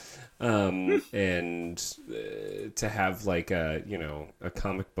to. And to have like a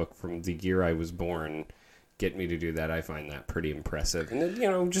comic book from the year I was born get me to do that, I find that pretty impressive. And then, you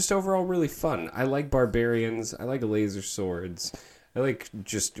know, just overall really fun. I like barbarians. I like laser swords. I like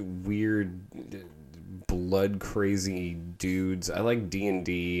just weird blood crazy dudes. I like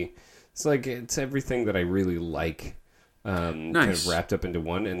D&D. It's everything that I really like. Nice. Kind of wrapped up into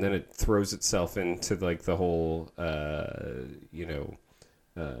one, and then it throws itself into like the whole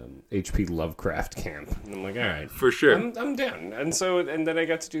H.P. Lovecraft camp, and I'm like, all right, for sure, I'm down. And then I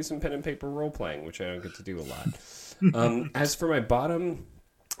got to do some pen and paper role playing, which I don't get to do a lot. As for my bottom,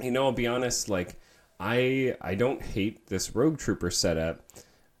 you know, I'll be honest, like I don't hate this Rogue Trooper setup.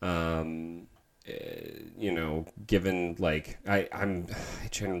 You know, given like I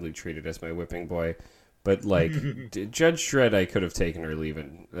generally treat it as my whipping boy. But, like, Judge Dredd, I could have taken or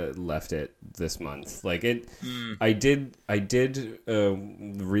left it this month. Like, I did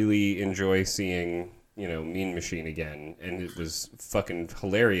really enjoy seeing, you know, Mean Machine again, and it was fucking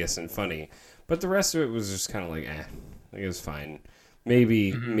hilarious and funny. But the rest of it was just kind of like, like, it was fine.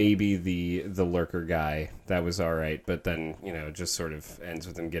 Maybe the lurker guy, that was all right, but then, you know, it just sort of ends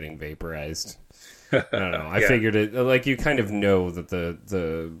with him getting vaporized. I don't know. I figured it, like, you kind of know that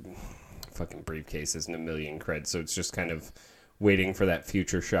the fucking briefcase isn't a million creds, so it's just kind of waiting for that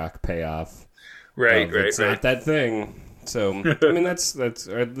future shock payoff. Right. It's not that thing. So I mean, that's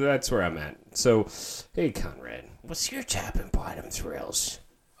where I'm at. So, hey Conrad, what's your top and bottom thrills?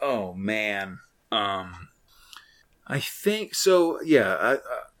 Oh man, I think so. Yeah,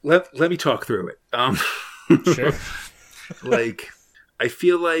 let me talk through it. Sure. Like, I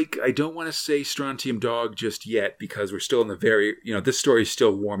feel like I don't want to say Strontium Dog just yet because we're still in the very, you know, this story is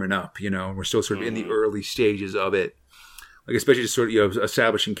still warming up, you know, and we're still sort of in the early stages of it. Like, especially just sort of, you know,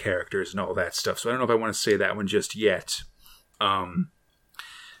 establishing characters and all that stuff. So I don't know if I want to say that one just yet.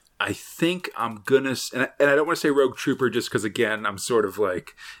 I think I'm gonna, and I don't want to say Rogue Trooper just because, again, I'm sort of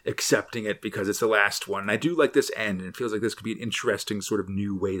like accepting it because it's the last one. And I do like this end, and it feels like this could be an interesting sort of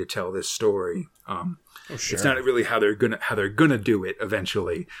new way to tell this story. Sure. It's not really how they're gonna do it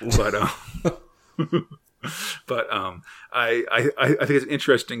eventually, but I think it's an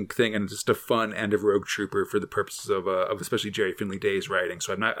interesting thing and just a fun end of Rogue Trooper for the purposes of especially Jerry Finley Day's writing.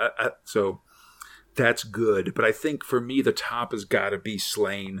 So so that's good. But I think for me the top has got to be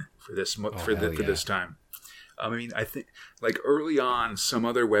Slain for this this time. I mean, I think like early on, some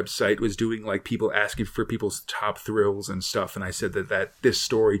other website was doing like people asking for people's top thrills and stuff, and I said that this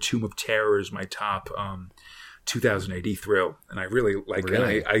story, Tomb of Terror, is my top 2000 AD thrill, and I really like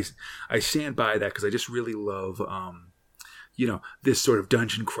it. And I stand by that because I just really love you know, this sort of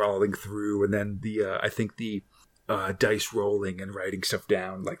dungeon crawling through, and then I think the dice rolling and writing stuff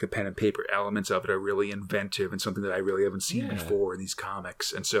down, like the pen and paper elements of it are really inventive and something that I really haven't seen before in these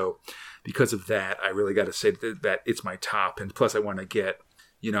comics. And so because of that, I really got to say that it's my top. And plus I want to get,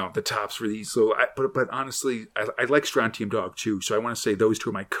 you know, the tops for these. So, but honestly, I like Strontium Dog too. So I want to say those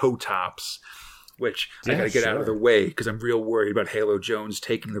two are my co-tops, which I got to get out of the way because I'm real worried about Halo Jones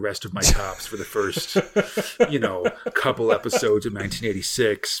taking the rest of my tops for the first, you know, couple episodes of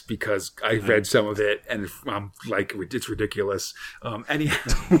 1986 because I read some of it and I'm like, it's ridiculous.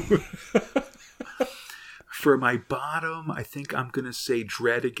 Anyhow, for my bottom, I think I'm going to say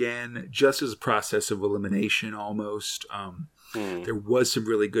Dredd again, just as a process of elimination almost. There was some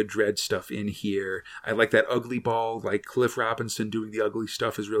really good Dredd stuff in here. I like that ugly ball, like Cliff Robinson doing the ugly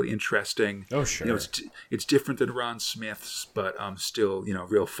stuff is really interesting. Oh, sure. You know, it's different than Ron Smith's, but still, you know,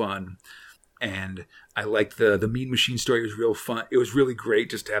 real fun. And I liked the Mean Machine story. It was real fun. It was really great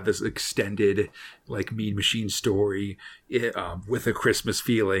just to have this extended, like, Mean Machine story with a Christmas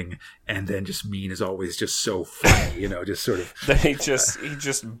feeling. And then just Mean is always just so funny, you know, just sort of. Then he just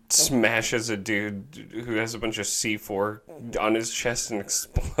smashes a dude who has a bunch of C4 on his chest and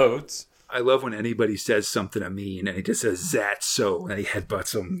explodes. I love when anybody says something mean and he just says, "That's so," and he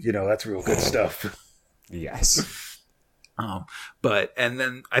headbutts them. That's real good stuff. Yes. And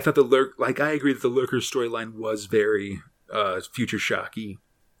then I thought I agree that the Lurker storyline was very Future Shocky.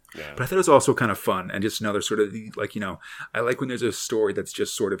 Yeah. But I thought it was also kind of fun and just another sort of I like when there's a story that's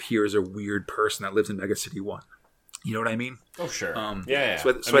just sort of, here's a weird person that lives in Mega City 1. You know what I mean? Oh, sure. Yeah. So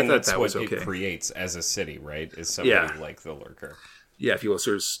I thought that's that was what okay. it creates as a city, right? Is somebody like the Lurker. Yeah, if you will,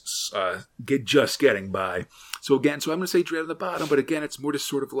 sort of getting by. So I'm going to say Dread on the bottom, but again, it's more just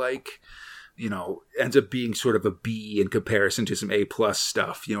sort of like, ends up being sort of a B in comparison to some A+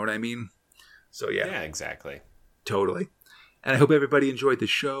 stuff. You know what I mean? So yeah. Yeah, exactly. Totally. And I hope everybody enjoyed the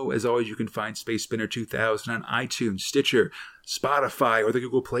show. As always, you can find Space Spinner 2000 on iTunes, Stitcher, Spotify, or the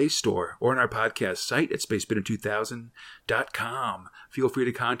Google Play Store, or on our podcast site at spacespinner2000.com. Feel free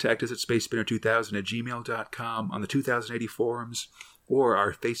to contact us at spacespinner2000@gmail.com, on the 2080 forums, or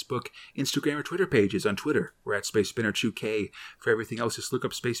our Facebook, Instagram, or Twitter pages. On Twitter, we're at SpaceSpinner2K. For everything else, just look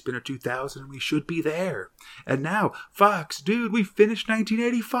up Space Spinner 2000 and we should be there. And now, Fox, dude, we finished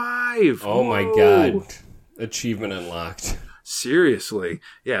 1985! Oh my God. Achievement unlocked. Seriously.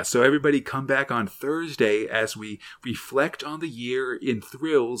 Yeah, so everybody come back on Thursday as we reflect on the year in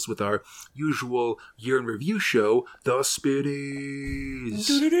thrills with our usual year in review show, The Spinnies.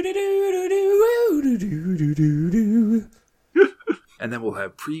 And then we'll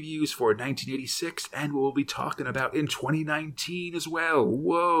have previews for 1986, and we'll be talking about in 2019 as well.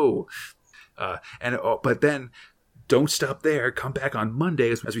 Whoa. But then, don't stop there. Come back on Monday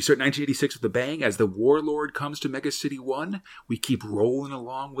as we start 1986 with a bang. As the Warlord comes to Mega City 1, we keep rolling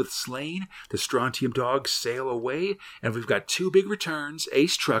along with Slain. The Strontium Dogs sail away. And we've got two big returns,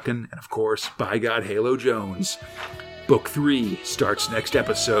 Ace Truckin', and of course, by God, Halo Jones. Book 3 starts next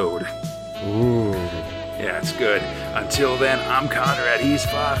episode. Ooh. Yeah, it's good. Until then, I'm Conrad, he's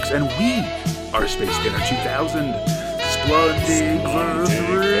Fox, and we are Space Spinner 2000. Splendid for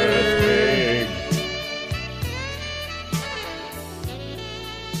 3.